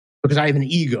chicks because I have an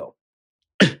ego.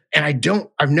 And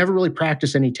I've never really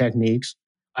practiced any techniques.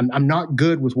 I'm not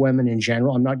good with women in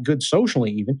general. I'm not good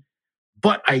socially even,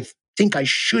 but I think I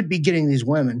should be getting these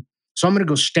women. So I'm going to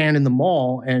go stand in the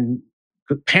mall and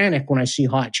panic when I see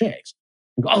hot chicks.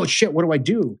 And go, oh shit, what do I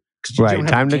do? Because you Right. don't have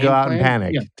a Time to go game out and plan.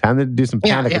 panic. Yeah. Time to do some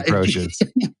Yeah. panic Yeah. approaches.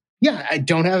 Yeah, I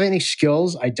don't have any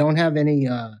skills. I don't have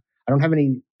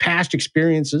any past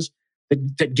experiences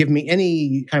that give me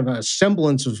any kind of a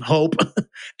semblance of hope.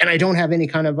 And I don't have any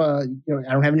kind of I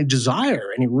don't have any desire,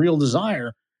 any real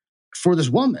desire for this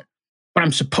woman. But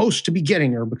I'm supposed to be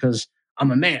getting her because I'm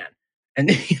a man. And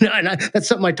that's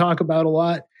something I talk about a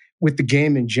lot with the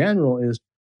game in general is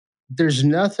there's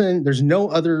no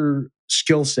other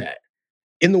skill set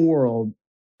in the world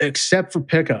except for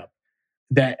pickup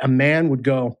that a man would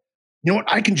go, you know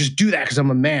what, I can just do that because I'm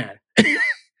a man.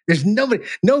 There's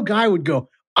no guy would go,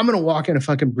 I'm gonna walk in a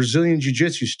fucking Brazilian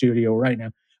jiu-jitsu studio right now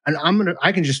and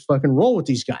I can just fucking roll with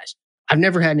these guys. I've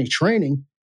never had any training,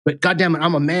 but goddamn it,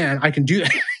 I'm a man. I can do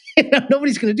that.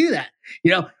 Nobody's gonna do that.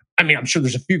 You know, I mean, I'm sure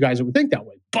there's a few guys that would think that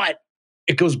way, but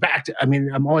it goes back to, I mean,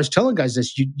 I'm always telling guys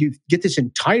this, you get this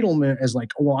entitlement as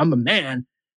like, oh, well, I'm a man.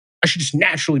 I should just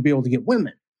naturally be able to get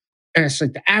women. And it's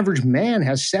like the average man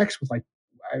has sex with like,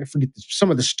 I forget,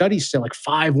 some of the studies say like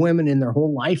 5 women in their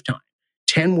whole lifetime,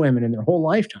 10 women in their whole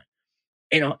lifetime.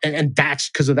 And that's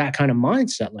because of that kind of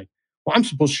mindset. Like, well, I'm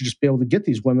supposed to just be able to get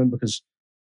these women because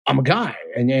I'm a guy.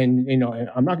 And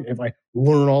I'm not, if I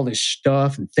learn all this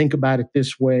stuff and think about it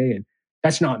this way, and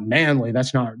that's not manly.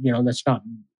 That's not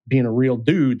being a real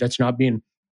dude. That's not being,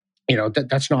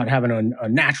 that's not having a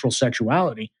natural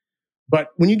sexuality. But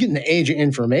when you get in the age of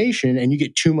information and you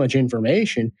get too much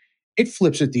information, it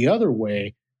flips it the other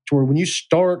way to where when you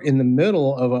start in the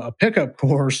middle of a pickup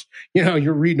course,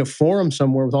 you're reading a forum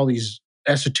somewhere with all these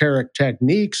esoteric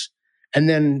techniques, and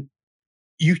then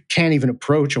you can't even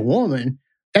approach a woman.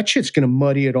 That shit's going to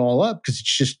muddy it all up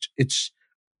because it's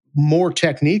more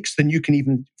techniques than you can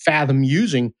even fathom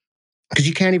using because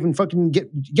you can't even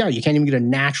you can't even get a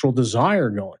natural desire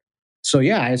going. So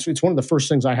yeah, it's one of the first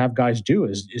things I have guys do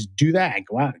is do that.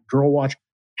 Go out, girl watch,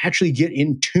 actually get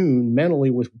in tune mentally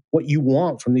with what you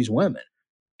want from these women.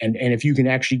 And if you can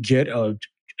actually get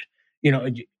you know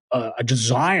a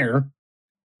desire,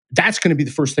 that's going to be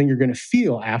the first thing you're going to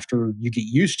feel after you get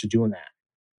used to doing that.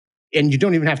 And you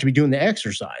don't even have to be doing the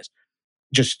exercise.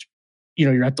 Just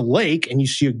you're at the lake and you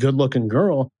see a good looking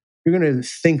girl, you're going to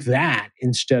think that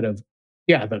instead of,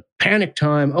 yeah, the panic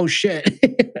time, oh shit.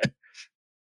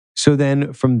 So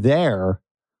then from there,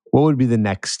 what would be the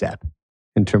next step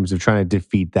in terms of trying to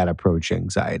defeat that approach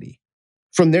anxiety?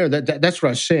 From there, that's what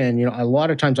I was saying. A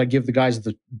lot of times I give the guys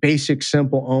the basic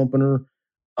simple opener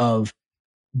of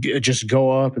just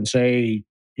go up and say,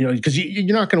 because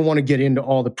you're not going to want to get into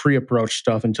all the pre-approach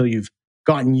stuff until you've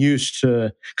gotten used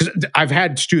to, because I've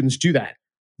had students do that.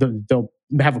 They'll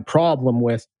have a problem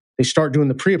with, they start doing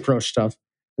the pre-approach stuff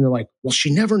and they're like, well,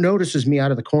 she never notices me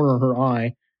out of the corner of her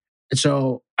eye. And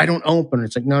so I don't open.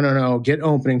 It's like, no, no, no, get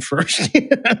opening first.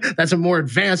 That's a more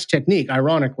advanced technique,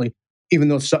 ironically, even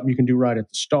though it's something you can do right at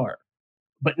the start.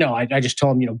 But no, I just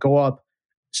tell them, go up,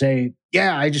 say,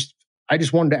 yeah, I just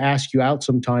wanted to ask you out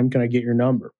sometime. Can I get your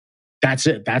number? That's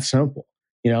it. That's simple.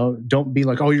 Don't be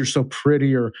like, oh, you're so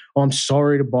pretty, or oh, I'm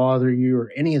sorry to bother you,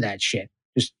 or any of that shit.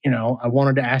 Just, I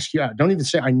wanted to ask you out. Don't even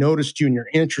say I noticed you and you're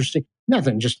interesting.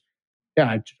 Nothing. Just,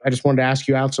 yeah, I just wanted to ask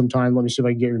you out sometime. Let me see if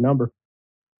I can get your number.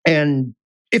 And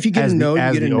if you get a no,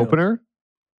 you get an opener.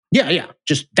 Yeah, yeah,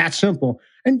 just that simple.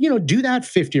 And do that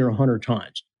 50 or 100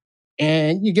 times.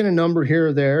 And you get a number here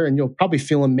or there, and you'll probably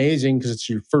feel amazing because it's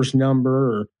your first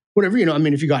number or whatever.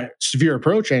 If you got severe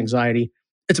approach anxiety,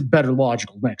 it's a better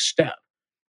logical next step,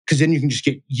 because then you can just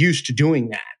get used to doing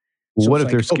that. So what if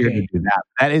they're scared to do that?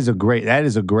 That is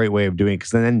a great way of doing it,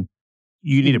 because then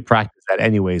you need to practice that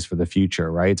anyways for the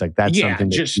future, right? It's like that's something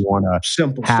that you want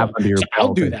to have under your belt.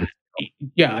 I'll do that.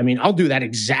 Yeah, I'll do that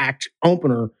exact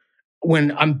opener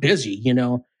when I'm busy.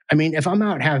 If I'm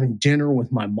out having dinner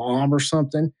with my mom or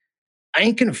something, I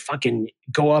ain't gonna fucking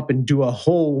go up and do a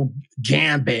whole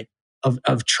gambit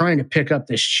of trying to pick up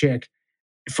this chick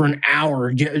for an hour.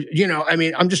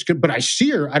 I'm just good, but I see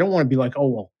her. I don't want to be like, oh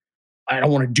well, I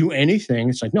don't want to do anything.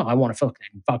 It's like, no, I want to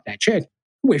fuck that chick.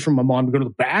 Wait for my mom to go to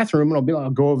the bathroom, and I'll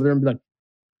go over there and be like,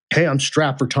 hey, I'm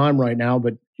strapped for time right now,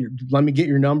 but let me get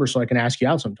your number so I can ask you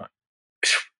out sometime.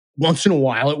 Once in a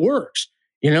while, it works.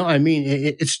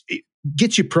 It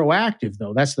gets you proactive,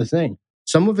 though. That's the thing.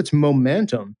 Some of it's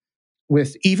momentum.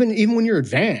 With even when you're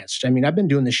advanced, I've been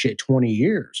doing this shit 20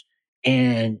 years.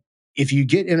 And if you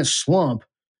get in a slump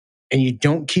and you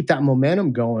don't keep that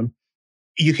momentum going,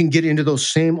 you can get into those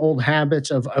same old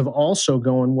habits of also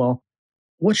going, well,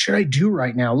 what should I do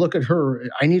right now? Look at her.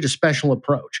 I need a special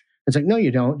approach. It's like, no,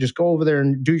 you don't. Just go over there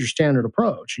and do your standard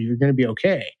approach. You're going to be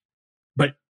okay.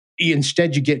 But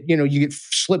instead you get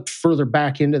slipped further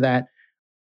back into that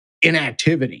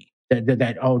inactivity.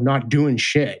 That not doing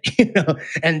shit,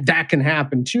 and that can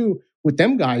happen too with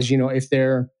them guys. If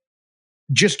they're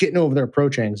just getting over their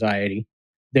approach anxiety,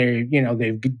 they've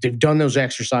done those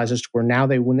exercises to where now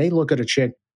when they look at a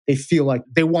chick, they feel like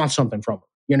they want something from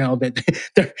her. That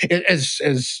they're, as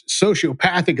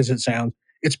sociopathic as it sounds,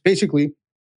 it's basically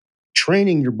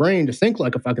training your brain to think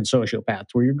like a fucking sociopath,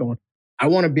 where you're going, I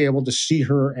want to be able to see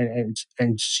her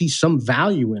and see some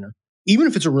value in her. Even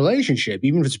if it's a relationship,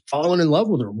 even if it's falling in love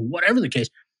with her, whatever the case,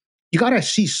 you got to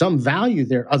see some value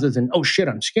there other than, oh shit,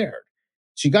 I'm scared.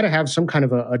 So you got to have some kind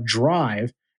of a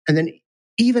drive. And then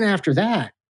even after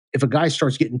that, if a guy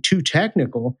starts getting too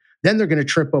technical, then they're going to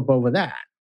trip up over that.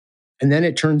 And then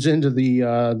it turns into the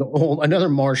another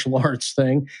martial arts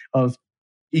thing of,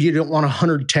 you don't want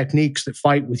 100 techniques that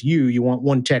fight with you. You want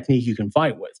one technique you can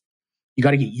fight with. You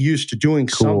got to get used to doing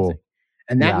something.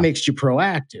 And that makes you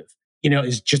proactive.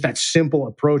 Is just that simple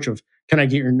approach of, can I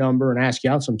get your number and ask you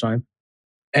out sometime?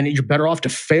 And you're better off to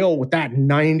fail with that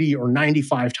 90 or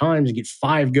 95 times and get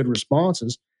 5 good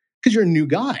responses, because you're a new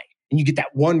guy and you get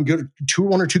that one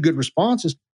or two good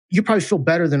responses. You probably feel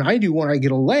better than I do when I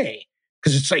get a lay,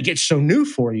 because it's like, it's so new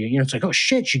for you. It's like, oh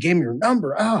shit, she gave me her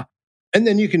number. And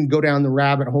then you can go down the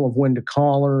rabbit hole of when to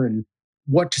call her and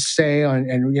what to say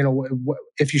and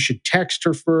if you should text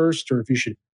her first, or if you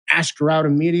should ask her out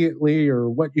immediately, or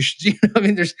what you should.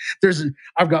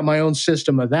 I've got my own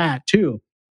system of that too,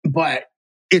 but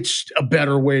it's a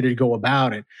better way to go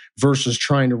about it versus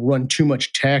trying to run too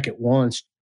much tech at once.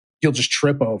 You'll just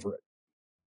trip over it.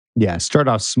 Yeah, start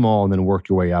off small and then work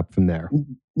your way up from there.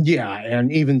 Yeah,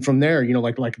 and even from there,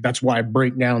 like that's why I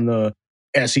break down the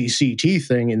SECT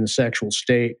thing in the sexual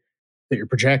state that you're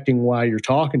projecting while you're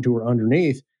talking to her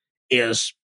underneath,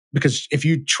 is because if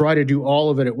you try to do all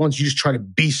of it at once, you just try to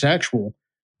be sexual,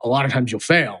 a lot of times you'll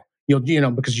fail.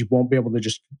 Because you won't be able to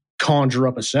just conjure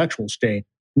up a sexual state,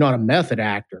 not a method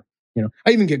actor.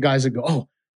 I even get guys that go, oh,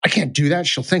 I can't do that.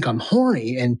 She'll think I'm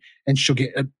horny and she'll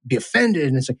be offended.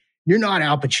 And it's like, you're not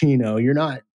Al Pacino. You're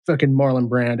not fucking Marlon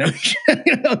Brando.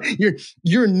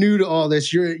 You're new to all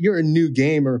this. You're a new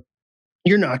gamer.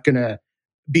 You're not going to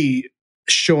be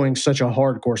showing such a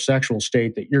hardcore sexual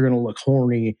state that you're going to look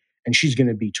horny and she's going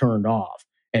to be turned off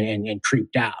and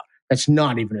creeped out. That's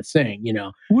not even a thing,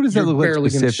 What does that look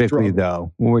like specifically,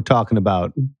 though, when we're talking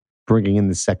about bringing in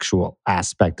the sexual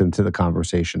aspect into the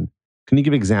conversation? Can you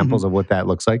give examples of what that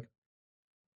looks like?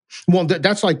 Well,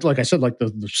 that's like I said, like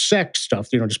the sex stuff,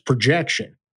 just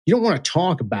projection. You don't want to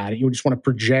talk about it. You just want to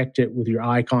project it with your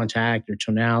eye contact, your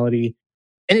tonality.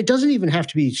 And it doesn't even have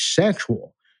to be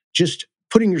sexual. Just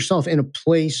putting yourself in a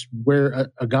place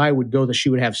where a guy would go that she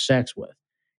would have sex with.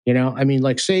 I mean,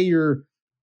 like, say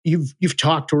you've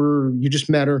talked to her, you just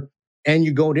met her, and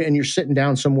you go to and you're sitting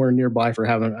down somewhere nearby for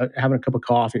having a cup of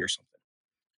coffee or something,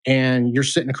 and you're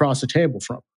sitting across the table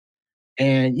from her,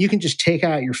 and you can just take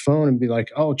out your phone and be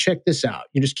like, "Oh, check this out."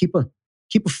 You just keep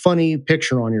a funny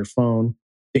picture on your phone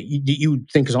that you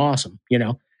think is awesome,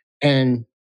 and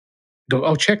go,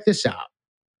 "Oh, check this out,"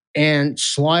 and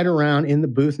slide around in the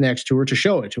booth next to her to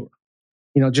show it to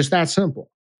her. Just that simple.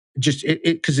 Just it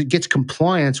because it gets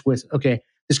compliance with, okay,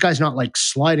 this guy's not like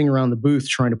sliding around the booth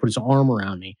trying to put his arm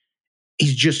around me.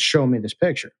 He's just showing me this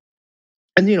picture.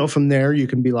 And from there you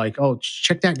can be like, oh,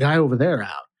 check that guy over there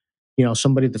out.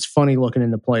 Somebody that's funny looking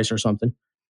in the place or something.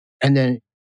 And then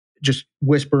just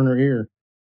whisper in her ear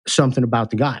something about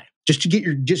the guy. Just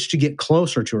to get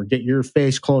closer to her, get your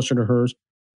face closer to hers,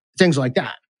 things like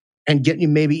that. And get you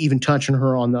maybe even touching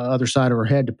her on the other side of her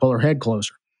head to pull her head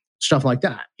closer. Stuff like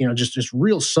that. Just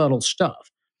real subtle stuff.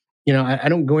 I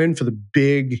don't go in for the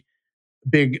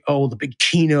the big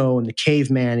Kino and the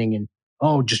cavemanning and,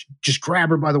 oh, just grab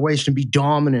her by the waist and be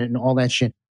dominant and all that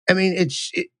shit. I mean,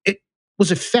 it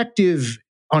was effective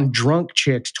on drunk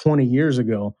chicks 20 years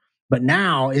ago, but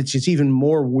now it's even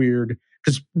more weird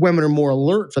because women are more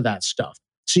alert for that stuff.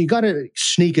 So you got to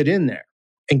sneak it in there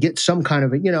and get some kind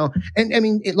of and I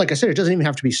mean, like I said, it doesn't even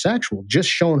have to be sexual. Just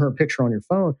showing her a picture on your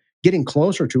phone, getting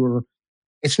closer to her,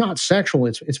 it's not sexual.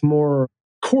 It's more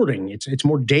courting. It's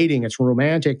more dating. It's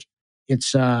romantic.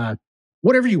 It's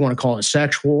whatever you want to call it,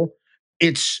 sexual.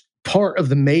 It's part of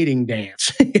the mating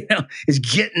dance. Is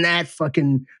getting that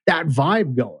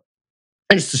vibe going.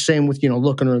 And it's the same with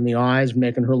looking her in the eyes,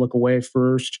 making her look away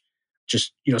first.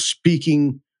 Just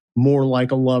speaking more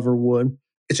like a lover would.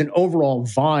 It's an overall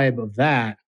vibe of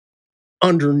that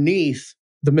underneath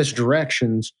the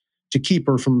misdirections to keep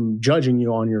her from judging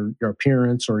you on your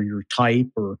appearance or your type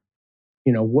or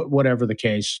whatever the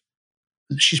case.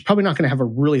 She's probably not going to have a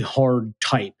really hard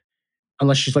type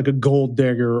unless she's like a gold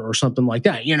digger or something like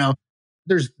that.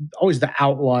 There's always the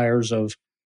outliers of,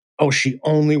 oh, she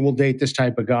only will date this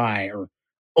type of guy or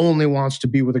only wants to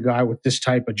be with a guy with this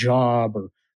type of job or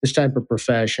this type of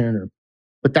profession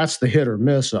but that's the hit or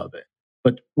miss of it.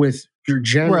 But with your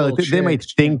general they might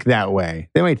think that way.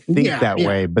 They might think that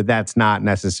way, but that's not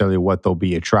necessarily what they'll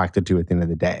be attracted to at the end of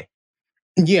the day.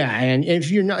 Yeah, and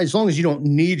if you're not, as long as you don't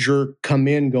knee-jerk come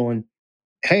in going,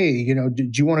 hey, do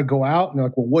you want to go out? And they're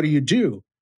like, well, what do you do?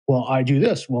 Well, I do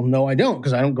this. Well, no, I don't,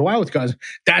 because I don't go out with guys.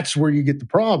 That's where you get the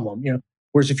problem.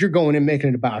 Whereas if you're going in making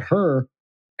it about her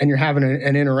and you're having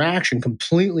an interaction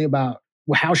completely about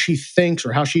how she thinks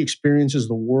or how she experiences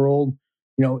the world,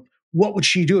 what would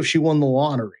she do if she won the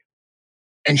lottery?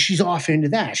 And she's off into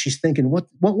that. She's thinking, what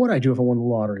would I do if I won the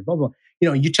lottery? Blah, blah.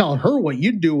 You tell her what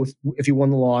you'd do if you won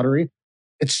the lottery.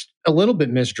 It's a little bit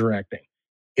misdirecting.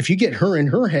 If you get her in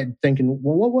her head thinking,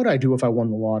 well, what would I do if I won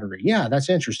the lottery? Yeah, that's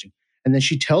interesting. And then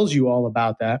she tells you all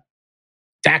about that.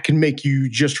 That can make you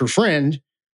just her friend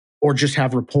or just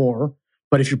have rapport.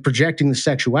 But if you're projecting the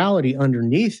sexuality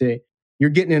underneath it,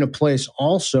 you're getting in a place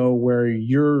also where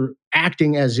you're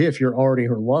acting as if you're already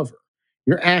her lover.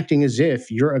 You're acting as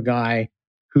if you're a guy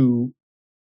who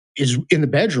is in the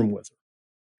bedroom with her,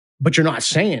 but you're not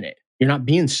saying it. You're not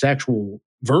being sexual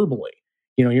verbally.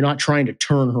 You're not trying to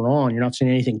turn her on. You're not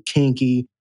saying anything kinky.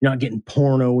 You're not getting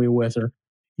porno-y with her.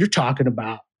 You're talking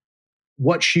about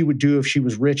what she would do if she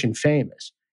was rich and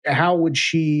famous. How would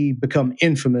she become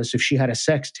infamous if she had a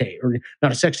sex tape, or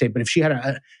not a sex tape, but if she had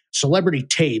a celebrity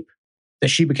tape that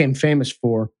she became famous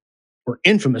for or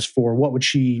infamous for? What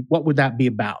would that be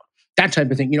about? That type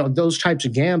of thing. Those types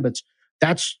of gambits.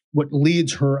 That's what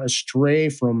leads her astray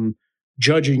from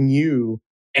judging you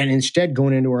and instead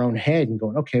going into her own head and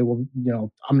going, okay, well,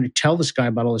 I'm going to tell this guy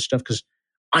about all this stuff because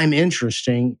I'm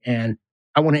interesting and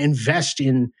I want to invest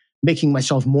in making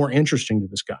myself more interesting to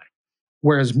this guy.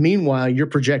 Whereas meanwhile, you're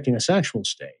projecting a sexual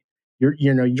state.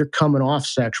 You're coming off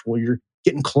sexual. You're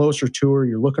getting closer to her.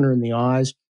 You're looking her in the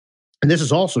eyes. And this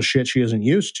is also shit she isn't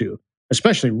used to,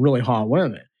 especially really hot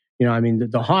women. I mean,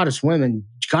 the hottest women,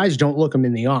 guys don't look them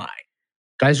in the eye.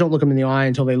 Guys don't look them in the eye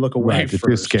until they look away right, first.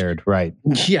 They're too scared, right?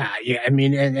 Yeah. I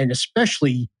mean, and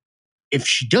especially if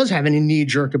she does have any knee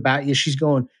jerk about you, she's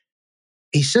going,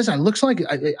 he says, I look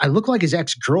like his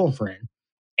ex-girlfriend.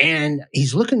 And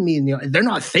he's looking me in the eye. They're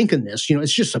not thinking this,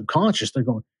 it's just subconscious. They're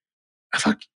going,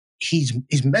 fuck, he's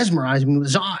mesmerizing me with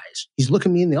his eyes. He's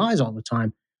looking me in the eyes all the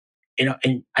time.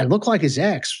 And I look like his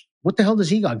ex. What the hell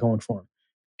does he got going for him?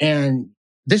 And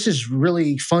this is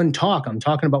really fun talk. I'm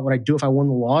talking about what I'd do if I won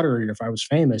the lottery or if I was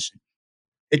famous.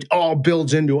 It all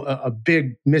builds into a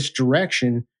big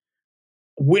misdirection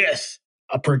with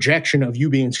a projection of you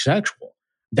being sexual.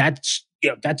 That's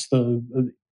that's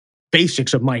the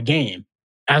basics of my game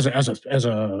as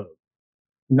a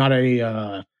not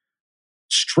a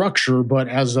structure, but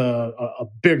as a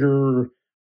bigger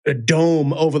a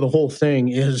dome over the whole thing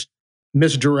is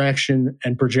misdirection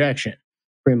and projection.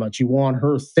 Pretty much, you want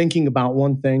her thinking about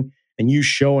one thing and you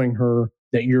showing her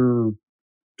that you're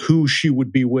who she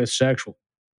would be with sexually.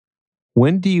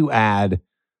 When do you add?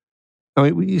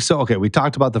 I mean, okay, we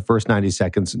talked about the first 90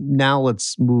 seconds. Now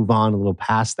let's move on a little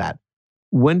past that.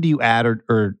 When do you add,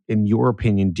 or in your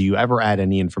opinion, do you ever add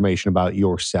any information about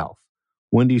yourself?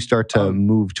 When do you start to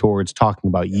move towards talking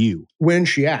about you? When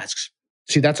she asks.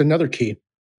 See, that's another key.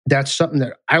 That's something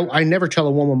that I never tell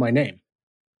a woman my name.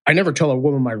 I never tell a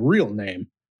woman my real name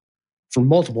for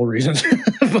multiple reasons.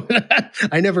 But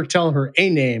I never tell her a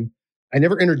name. I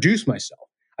never introduce myself.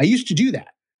 I used to do that.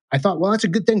 I thought, well, that's a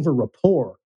good thing for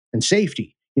rapport and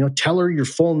safety. Tell her your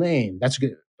full name. That's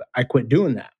good. But I quit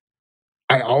doing that.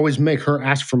 I always make her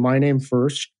ask for my name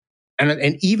first.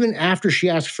 And even after she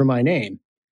asks for my name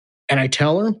and I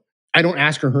tell her, I don't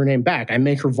ask her name back. I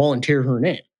make her volunteer her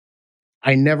name.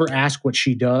 I never ask what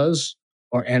she does,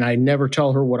 and I never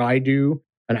tell her what I do,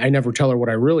 and I never tell her what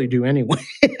I really do anyway,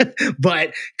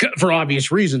 but for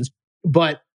obvious reasons.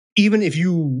 But even if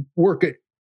you work at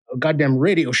a goddamn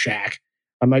Radio Shack,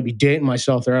 I might be dating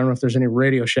myself there. I don't know if there's any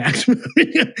Radio Shacks,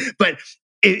 but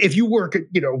if you work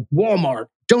at Walmart,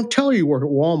 don't tell her you work at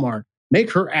Walmart.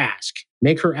 Make her ask.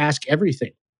 Make her ask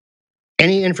everything.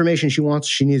 Any information she wants,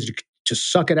 she needs to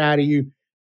suck it out of you,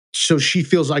 so she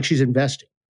feels like she's investing.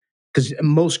 Because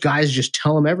most guys just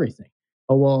tell them everything.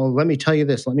 Oh, well, let me tell you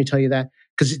this, let me tell you that.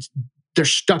 Because they're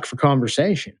stuck for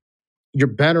conversation. You're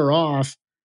better off,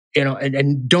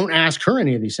 and don't ask her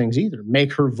any of these things either.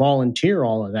 Make her volunteer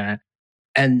all of that.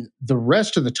 And the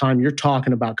rest of the time, you're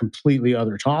talking about completely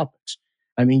other topics.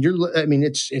 I mean,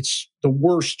 it's the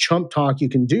worst chump talk you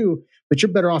can do, but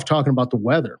you're better off talking about the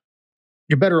weather.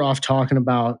 You're better off talking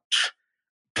about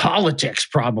politics,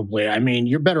 probably. I mean,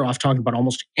 you're better off talking about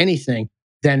almost anything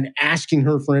than asking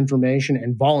her for information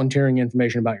and volunteering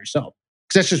information about yourself.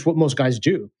 Because that's just what most guys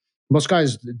do. Most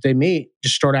guys they meet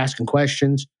just start asking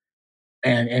questions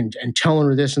and telling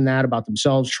her this and that about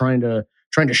themselves, trying to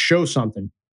show something,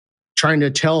 trying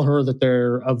to tell her that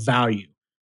they're of value,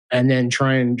 and then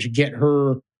trying to get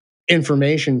her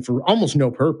information for almost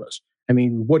no purpose. I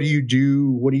mean, what do you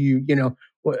do? What do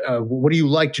what do you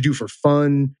like to do for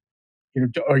fun?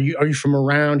 Are you from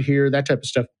around here? That type of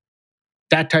stuff.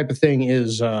 That type of thing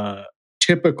is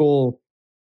typical.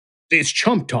 It's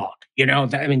chump talk,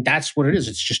 that's what it is.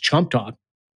 It's just chump talk.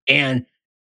 And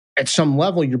at some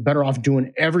level, you're better off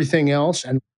doing everything else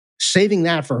and saving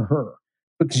that for her.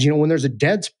 Because, when there's a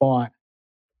dead spot,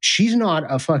 she's not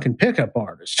a fucking pickup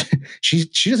artist.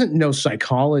 She doesn't know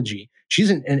psychology. She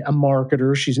isn't a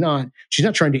marketer. She's not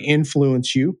trying to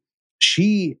influence you.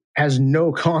 She has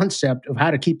no concept of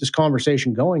how to keep this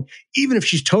conversation going, even if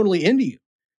she's totally into you.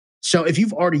 So if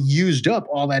you've already used up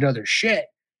all that other shit,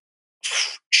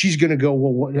 she's going to go,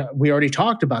 well, we already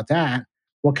talked about that.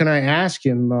 What can I ask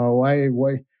him? Why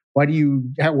do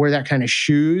you wear that kind of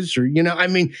shoes? Or,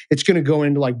 it's going to go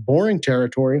into like boring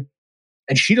territory,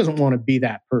 and she doesn't want to be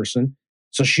that person.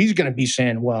 So she's going to be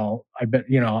saying, well, I bet,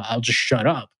 I'll just shut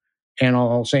up and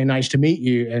I'll say, nice to meet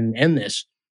you and end this,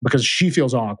 because she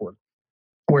feels awkward.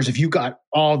 Whereas if you got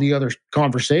all the other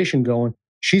conversation going,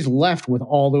 she's left with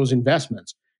all those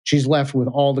investments. She's left with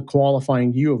all the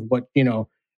qualifying you of what,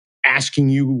 asking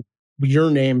you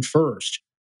your name first,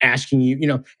 asking you,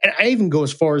 and I even go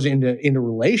as far as into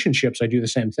relationships. I do the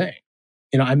same thing.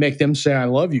 I make them say, I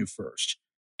love you first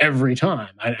every time.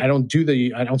 I don't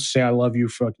say I love you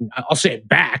fucking, I'll say it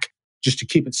back just to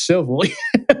keep it civil.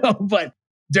 But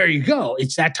there you go.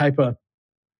 It's that type of,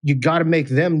 you got to make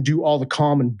them do all the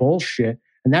common bullshit.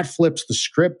 And that flips the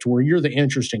script where you're the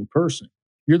interesting person.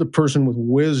 You're the person with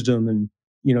wisdom, and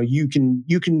you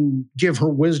can give her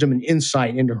wisdom and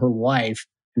insight into her life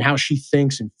and how she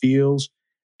thinks and feels,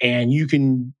 and you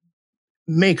can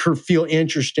make her feel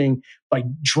interesting by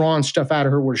drawing stuff out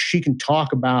of her where she can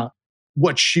talk about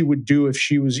what she would do if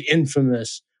she was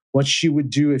infamous, what she would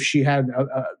do if she had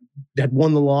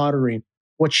won the lottery,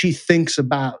 what she thinks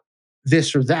about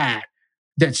this or that.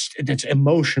 That's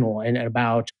emotional and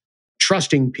about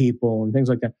trusting people and things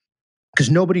like that. Because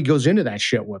nobody goes into that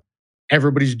shit with.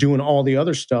 Everybody's doing all the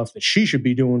other stuff that she should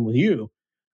be doing with you.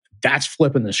 That's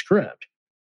flipping the script.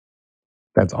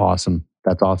 That's awesome.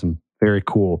 That's awesome. Very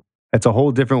cool. That's a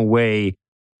whole different way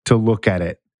to look at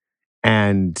it,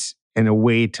 and in a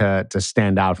way to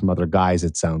stand out from other guys,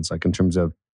 it sounds like, in terms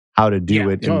of how to do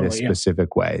it in this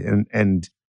specific way. And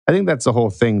I think that's the whole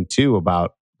thing too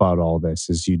about about all this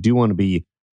is you do want to be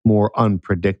more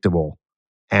unpredictable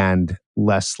and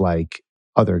less like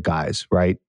other guys,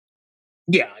 right?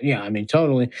 Yeah, yeah. I mean,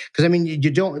 totally. Because I mean, you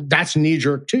don't. That's knee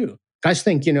jerk too. Guys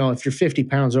think if you're 50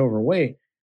 pounds overweight,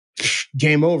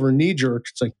 game over, knee jerk.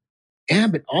 It's like, yeah,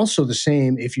 but also the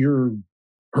same if you're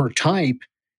her type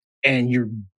and you're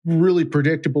really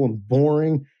predictable and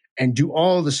boring and do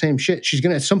all the same shit. She's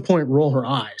gonna at some point roll her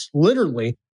eyes,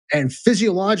 literally and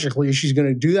physiologically. She's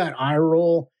gonna do that eye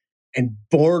roll and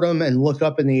boredom and look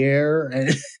up in the air,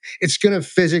 and it's gonna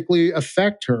physically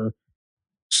affect her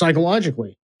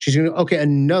psychologically. She's gonna okay,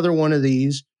 another one of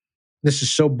these. This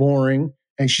is so boring.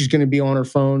 And she's going to be on her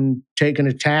phone taking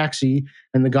a taxi,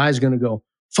 and the guy's going to go,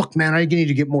 "Fuck, man, I need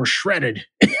to get more shredded.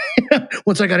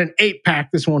 Once I got an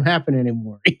 8-pack, this won't happen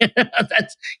anymore."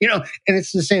 That's and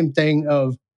it's the same thing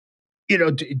of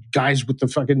guys with the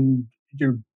fucking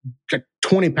you're got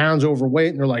 20 pounds overweight,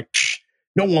 and they're like, "Psh,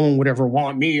 no woman would ever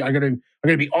want me. I gotta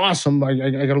be awesome. I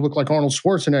gotta look like Arnold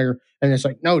Schwarzenegger." And it's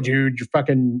like, no, dude, you're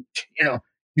fucking,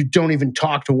 you don't even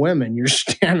talk to women. You're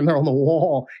standing there on the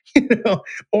wall,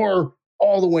 or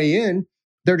all the way in.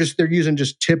 They're using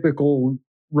just typical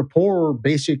rapport,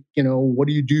 basic, what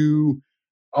do you do?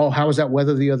 Oh, how was that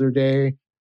weather the other day?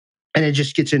 And it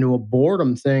just gets into a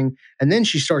boredom thing. And then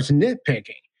she starts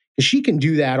nitpicking because she can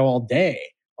do that all day.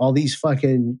 All these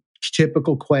fucking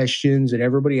typical questions that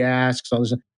everybody asks, all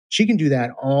this. She can do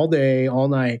that all day, all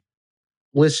night,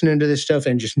 listening to this stuff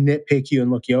and just nitpick you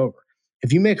and look you over.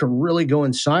 If you make her really go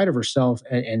inside of herself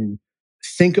and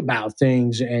think about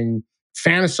things and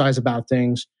fantasize about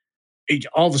things,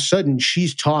 all of a sudden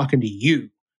she's talking to you.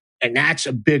 And that's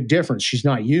a big difference. She's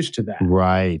not used to that.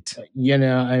 Right.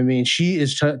 I mean, she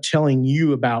is telling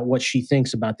you about what she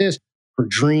thinks about this, her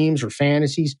dreams, her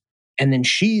fantasies. And then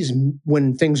she's,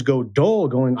 when things go dull,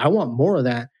 going, I want more of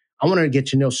that. I want to get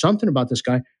to know something about this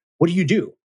guy. What do you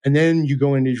do? And then you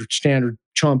go into your standard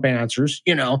chump answers,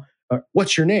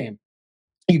 what's your name?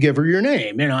 You give her your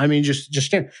name, I mean, just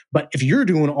stand. But if you're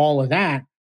doing all of that,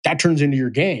 that turns into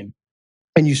your game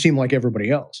and you seem like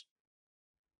everybody else.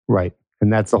 Right.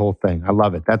 And that's the whole thing. I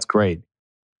love it. That's great.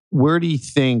 Where do you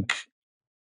think,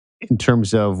 in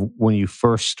terms of when you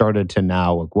first started to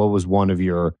now, like what was one of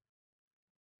your,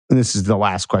 and this is the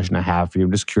last question I have for you.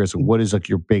 I'm just curious, what is like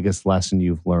your biggest lesson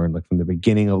you've learned, like from the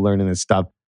beginning of learning this stuff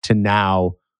to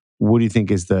now? What do you think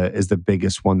is the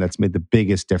biggest one that's made the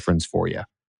biggest difference for you?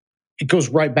 It goes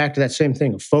right back to that same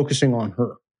thing of focusing on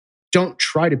her. Don't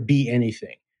try to be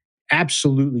anything.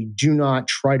 Absolutely do not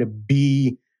try to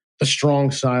be the strong,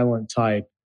 silent type,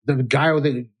 the guy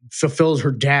that fulfills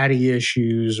her daddy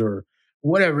issues or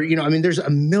whatever. I mean, there's a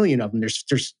million of them.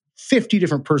 There's 50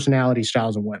 different personality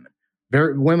styles of women.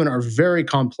 Women are very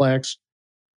complex.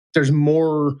 There's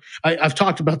more. I've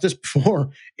talked about this before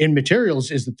in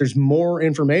materials. Is that there's more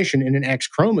information in an X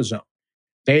chromosome.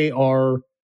 They are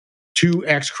two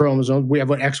X chromosomes. We have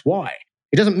an XY.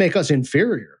 It doesn't make us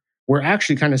inferior. We're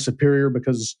actually kind of superior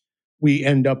because we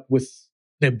end up with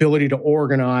the ability to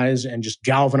organize and just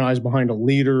galvanize behind a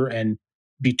leader and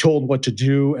be told what to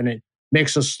do. And it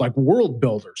makes us like world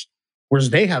builders,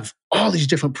 whereas they have all these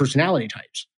different personality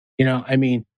types. I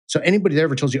mean, so anybody that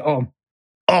ever tells you, oh,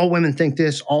 all women think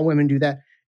this, all women do that,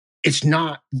 it's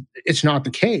not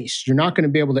the case. You're not going to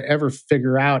be able to ever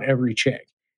figure out every chick.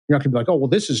 You're not going to be like, oh, well,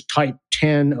 this is type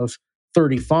 10 of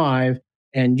 35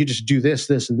 and you just do this,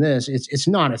 this, and this. It's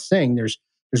not a thing. There's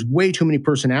way too many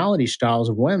personality styles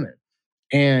of women.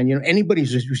 And, anybody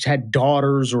who's had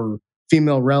daughters or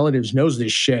female relatives knows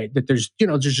this shit, that there's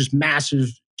just massive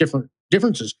different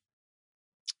differences.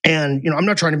 And, I'm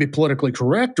not trying to be politically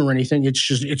correct or anything. It's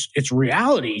just, it's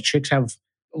reality. Chicks have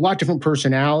a lot different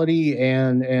personality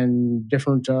and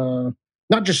different,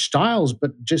 not just styles,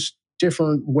 but just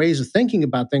different ways of thinking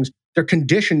about things. They're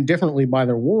conditioned differently by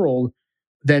their world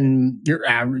than your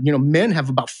average. Men have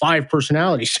about 5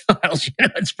 personality styles.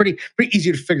 It's pretty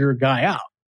easy to figure a guy out.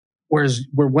 Whereas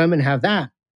where women have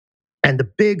that. And the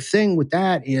big thing with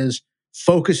that is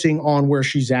focusing on where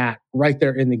she's at right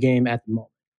there in the game at the moment.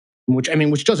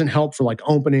 Which doesn't help for like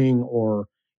opening or,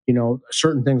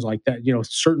 certain things like that,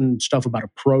 certain stuff about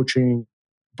approaching.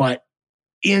 But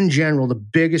in general, the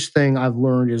biggest thing I've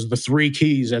learned is the 3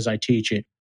 keys as I teach it,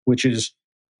 which is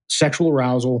sexual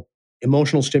arousal,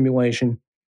 emotional stimulation,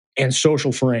 and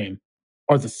social frame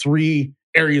are the 3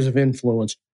 areas of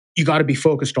influence you got to be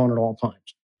focused on at all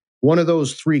times. One of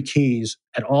those 3 keys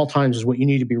at all times is what you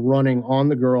need to be running on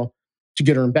the girl to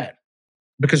get her in bed,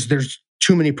 because there's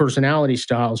too many personality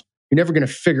styles. You're never going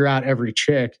to figure out every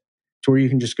chick to where you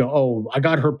can just go, oh, I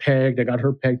got her pegged.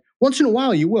 Once in a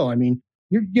while, you will. I mean,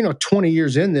 you're 20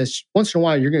 years in this. Once in a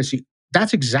while, you're going to see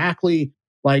that's exactly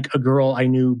like a girl I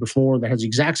knew before that has the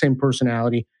exact same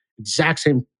personality, exact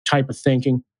same type of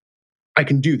thinking. I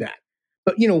can do that.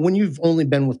 But when you've only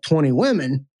been with 20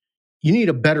 women, you need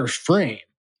a better frame,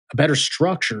 a better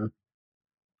structure.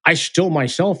 I still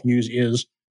myself use is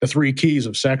the three keys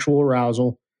of sexual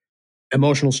arousal,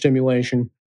 emotional stimulation,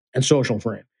 and social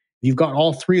frame. You've got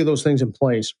all three of those things in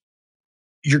place,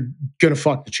 you're gonna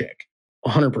fuck the chick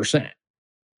 100%.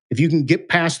 If you can get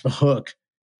past the hook,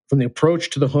 from the approach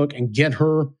to the hook, and get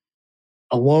her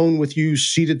alone with you,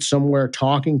 seated somewhere,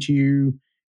 talking to you,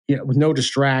 with no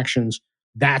distractions,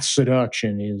 that's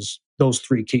seduction. Is those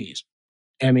three keys.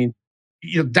 I mean,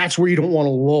 that's where you don't want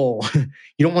to lull.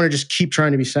 You don't want to just keep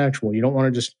trying to be sexual. You don't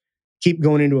want to just keep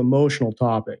going into emotional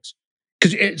topics.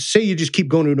 Because say you just keep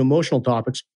going into emotional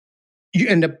topics, you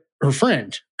end up her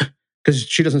friend because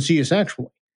she doesn't see you sexually.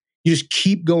 You just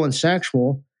keep going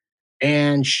sexual,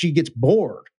 and she gets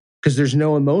bored because there's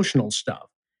no emotional stuff.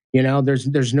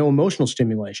 There's no emotional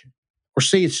stimulation. Or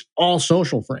say it's all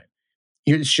social frame.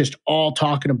 It's just all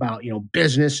talking about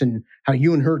business and how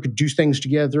you and her could do things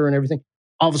together and everything.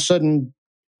 All of a sudden,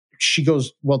 she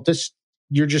goes, "Well,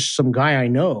 you're just some guy I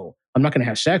know. I'm not going to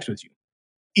have sex with you."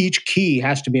 Each key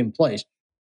has to be in place.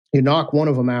 You knock one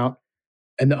of them out,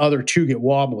 and the other two get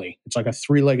wobbly. It's like a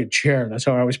three-legged chair. That's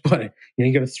how I always put it.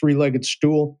 You get a three-legged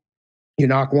stool. You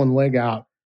knock one leg out,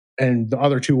 and the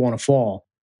other two want to fall.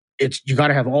 You got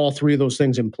to have all three of those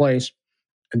things in place,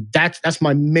 and that's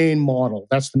my main model.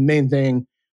 That's the main thing.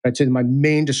 I'd say my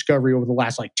main discovery over the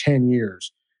last 10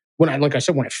 years. Like I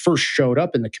said, when I first showed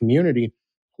up in the community,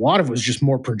 a lot of it was just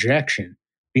more projection,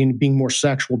 being more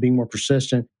sexual, being more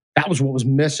persistent. That was what was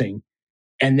missing.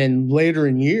 And then later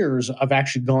in years, I've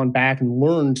actually gone back and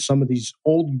learned some of these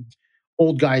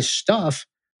old guys stuff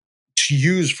to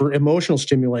use for emotional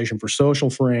stimulation, for social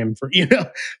frame,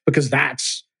 because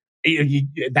that's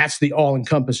the all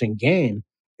encompassing game,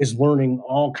 is learning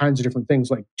all kinds of different things,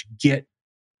 like to get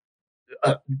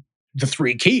uh, the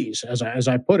three keys, as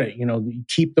I put it. You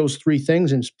keep those three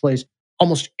things in place.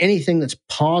 Almost anything that's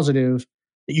positive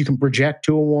that you can project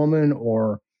to a woman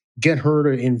or get her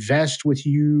to invest with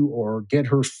you or get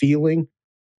her feeling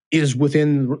is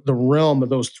within the realm of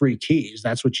those three keys.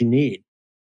 That's what you need.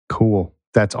 Cool.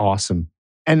 That's awesome.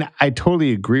 And I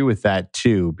totally agree with that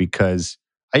too, because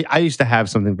I used to have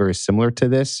something very similar to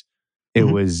this. Mhm.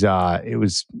 It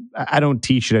was, I don't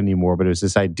teach it anymore, but it was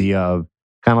this idea of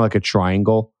kind of like a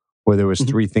triangle where there was Mhm.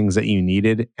 three things that you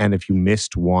needed. And if you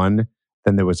missed one,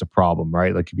 then there was a problem,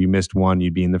 right? Like if you missed one,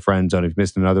 you'd be in the friend zone. If you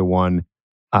missed another one,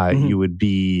 Mhm. you would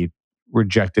be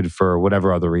rejected for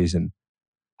whatever other reason.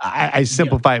 I Yeah.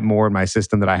 simplify it more in my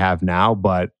system that I have now,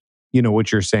 but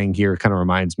what you're saying here kind of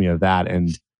reminds me of that. And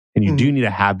you do Mhm. need to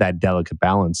have that delicate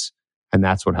balance, and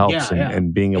that's what helps. Yeah, And yeah.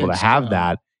 and being able to It's have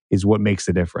that is what makes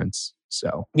the difference.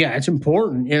 So yeah, it's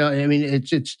important. I mean,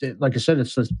 it's like I said,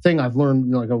 it's the thing I've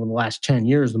learned over the last 10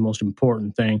 years, the most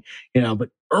important thing. But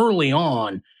early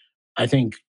on, I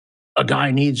think a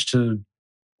guy needs to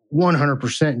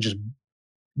 100% just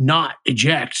not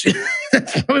eject.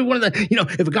 That's probably one of the,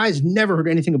 if a guy's never heard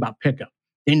anything about pickup,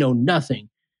 they know nothing,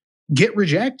 get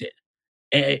rejected.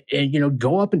 And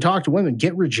go up and talk to women,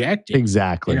 get rejected.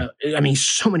 exactly, I mean,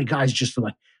 so many guys just are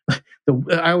like,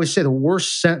 I always say the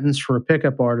worst sentence for a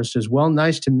pickup artist is, "Well,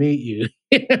 nice to meet you."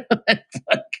 It's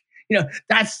like,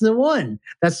 that's the one.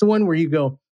 That's the one where you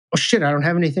go, "Oh shit, I don't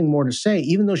have anything more to say,"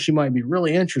 even though she might be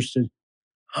really interested.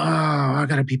 "Oh, I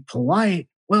gotta be polite.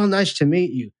 Well, nice to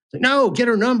meet you." It's like, no, get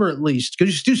her number at least. Go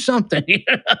just do something.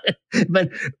 But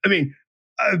I mean,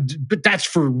 but that's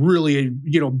for really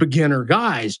beginner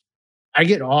guys. I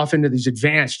get off into these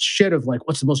advanced shit of like,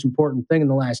 what's the most important thing in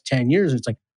the last 10 years? It's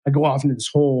like, I go off into this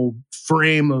whole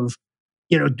frame of,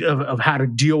 of how to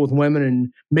deal with women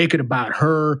and make it about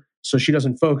her so she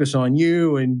doesn't focus on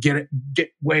you and get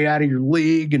way out of your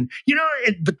league. And,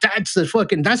 but that's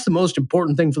the most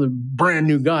important thing for the brand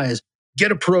new guys.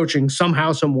 Get approaching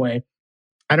somehow, some way.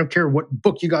 I don't care what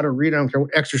book you got to read. I don't care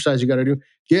what exercise you got to do.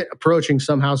 Get approaching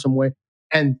somehow, some way,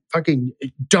 and fucking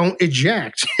don't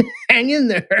eject. Hang in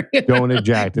there. don't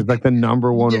eject. It's like the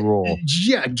number one Yeah, rule.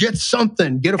 yeah, get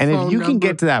something. Get a And if phone you can number.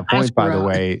 get to that Ask point, by her the out.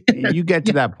 way, you get to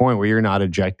Yeah, that point where you're not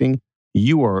ejecting,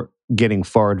 you are getting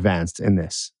far advanced in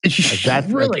this. Like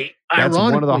really, that's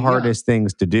one of the ironically, yeah, hardest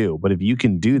things to do. But if you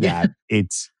can do yeah, that,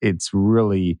 it's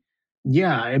really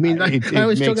yeah. I mean, I it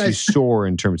always tell makes you guys, soar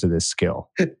in terms of this skill.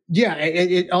 yeah,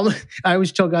 I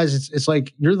always tell guys, it's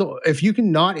like if you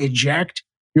can not eject,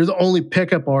 you're the only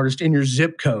pickup artist in your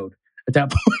zip code at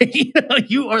that point.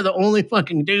 You are the only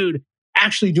fucking dude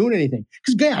actually doing anything.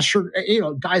 Because yeah, sure,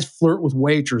 guys flirt with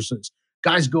waitresses,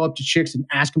 guys go up to chicks and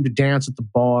ask them to dance at the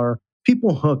bar.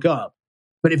 People hook up.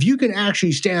 But if you can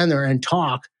actually stand there and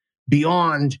talk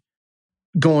beyond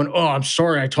going, oh, I'm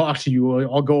sorry I talked to you,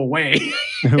 I'll go away.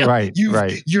 Right.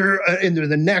 You're into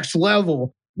the next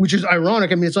level, which is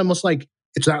ironic. I mean, it's almost like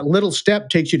it's that little step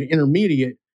takes you to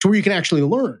intermediate to where you can actually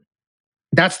learn.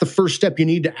 That's the first step you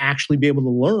need to actually be able to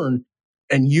learn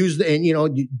and you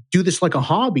do this like a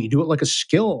hobby, do it like a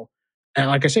skill. And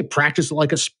like I say, practice it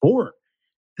like a sport.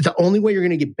 The only way you're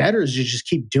going to get better is to just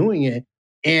keep doing it.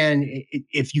 And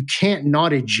if you can't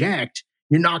not eject,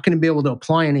 you're not going to be able to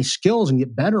apply any skills and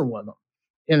get better with them.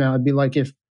 It'd be like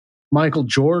if Michael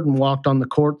Jordan walked on the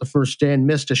court the first day and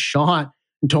missed a shot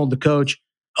and told the coach,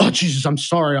 "Oh Jesus, I'm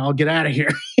sorry, I'll get out of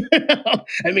here."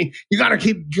 I mean, you got to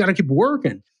keep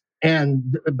working.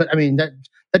 But I mean that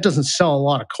doesn't sell a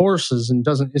lot of courses and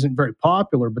isn't very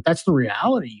popular. But that's the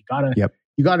reality.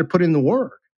 You gotta put in the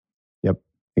work. Yep,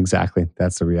 exactly.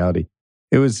 That's the reality.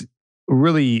 It was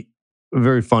really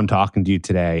very fun talking to you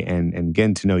today and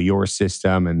getting to know your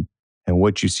system and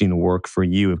what you've seen work for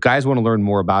you. If guys want to learn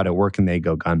more about it, where can they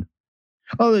go, Gun?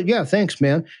 Oh, yeah, thanks,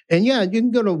 man. And yeah, you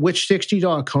can go to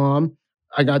witch60.com.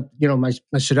 I got, my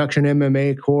seduction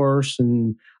MMA course,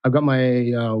 and I've got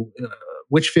my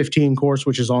Witch 15 course,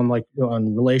 which is on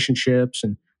relationships.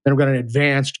 And then I've got an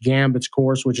advanced Gambits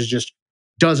course, which is just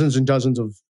dozens and dozens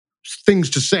of things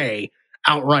to say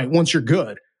outright once you're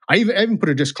good. I even put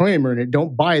a disclaimer in it.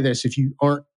 Don't buy this if you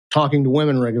aren't talking to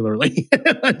women regularly.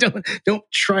 Don't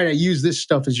try to use this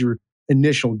stuff as your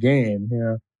initial game.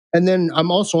 Yeah. And then I'm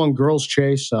also on Girls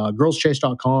Chase,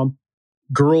 girlschase.com.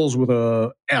 Girls with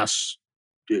a S,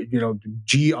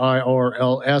 GIRLS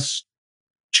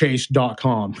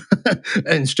chase.com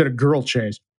instead of Girl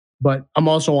Chase. But I'm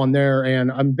also on there,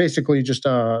 and I'm basically just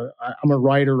I'm a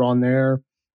writer on there,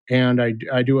 and I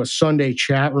do a Sunday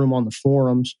chat room on the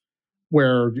forums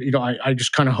where I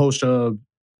just kind of host a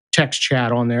text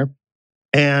chat on there,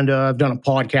 and I've done a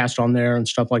podcast on there and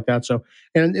stuff like that. So,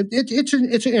 and it's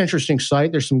an interesting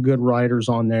site. There's some good writers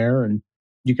on there, and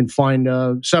you can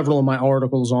find several of my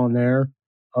articles on there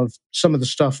of some of the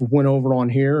stuff we went over on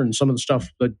here, and some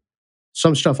stuff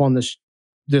on this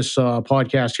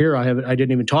podcast here I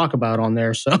didn't even talk about on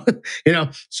there. So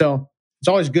so it's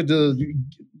always good to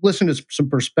listen to some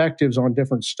perspectives on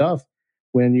different stuff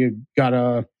when you got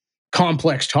a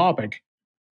complex topic.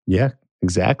 Yeah,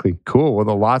 exactly. Cool. Well,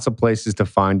 there are lots of places to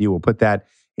find you. We'll put that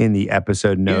in the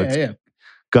episode notes. Yeah.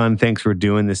 Gun, thanks for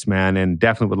doing this, man, and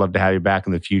definitely would love to have you back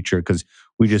in the future because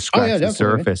we just scratched the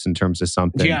surface in terms of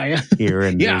something here.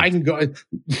 And I can go.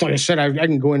 Like I said, I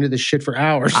can go into this shit for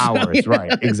hours.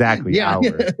 Right? Exactly,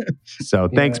 hours. So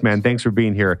thanks, man. Thanks for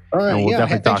being here. All right, and we'll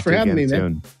definitely talk to you again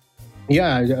soon. Man.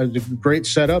 Yeah, a great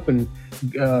setup and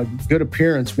good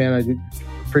appearance, man. I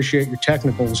appreciate your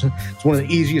technicals. It's one of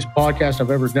the easiest podcasts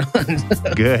I've ever done.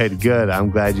 Good. I'm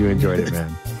glad you enjoyed it, man.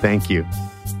 Thank you.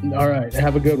 All right,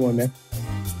 have a good one, man.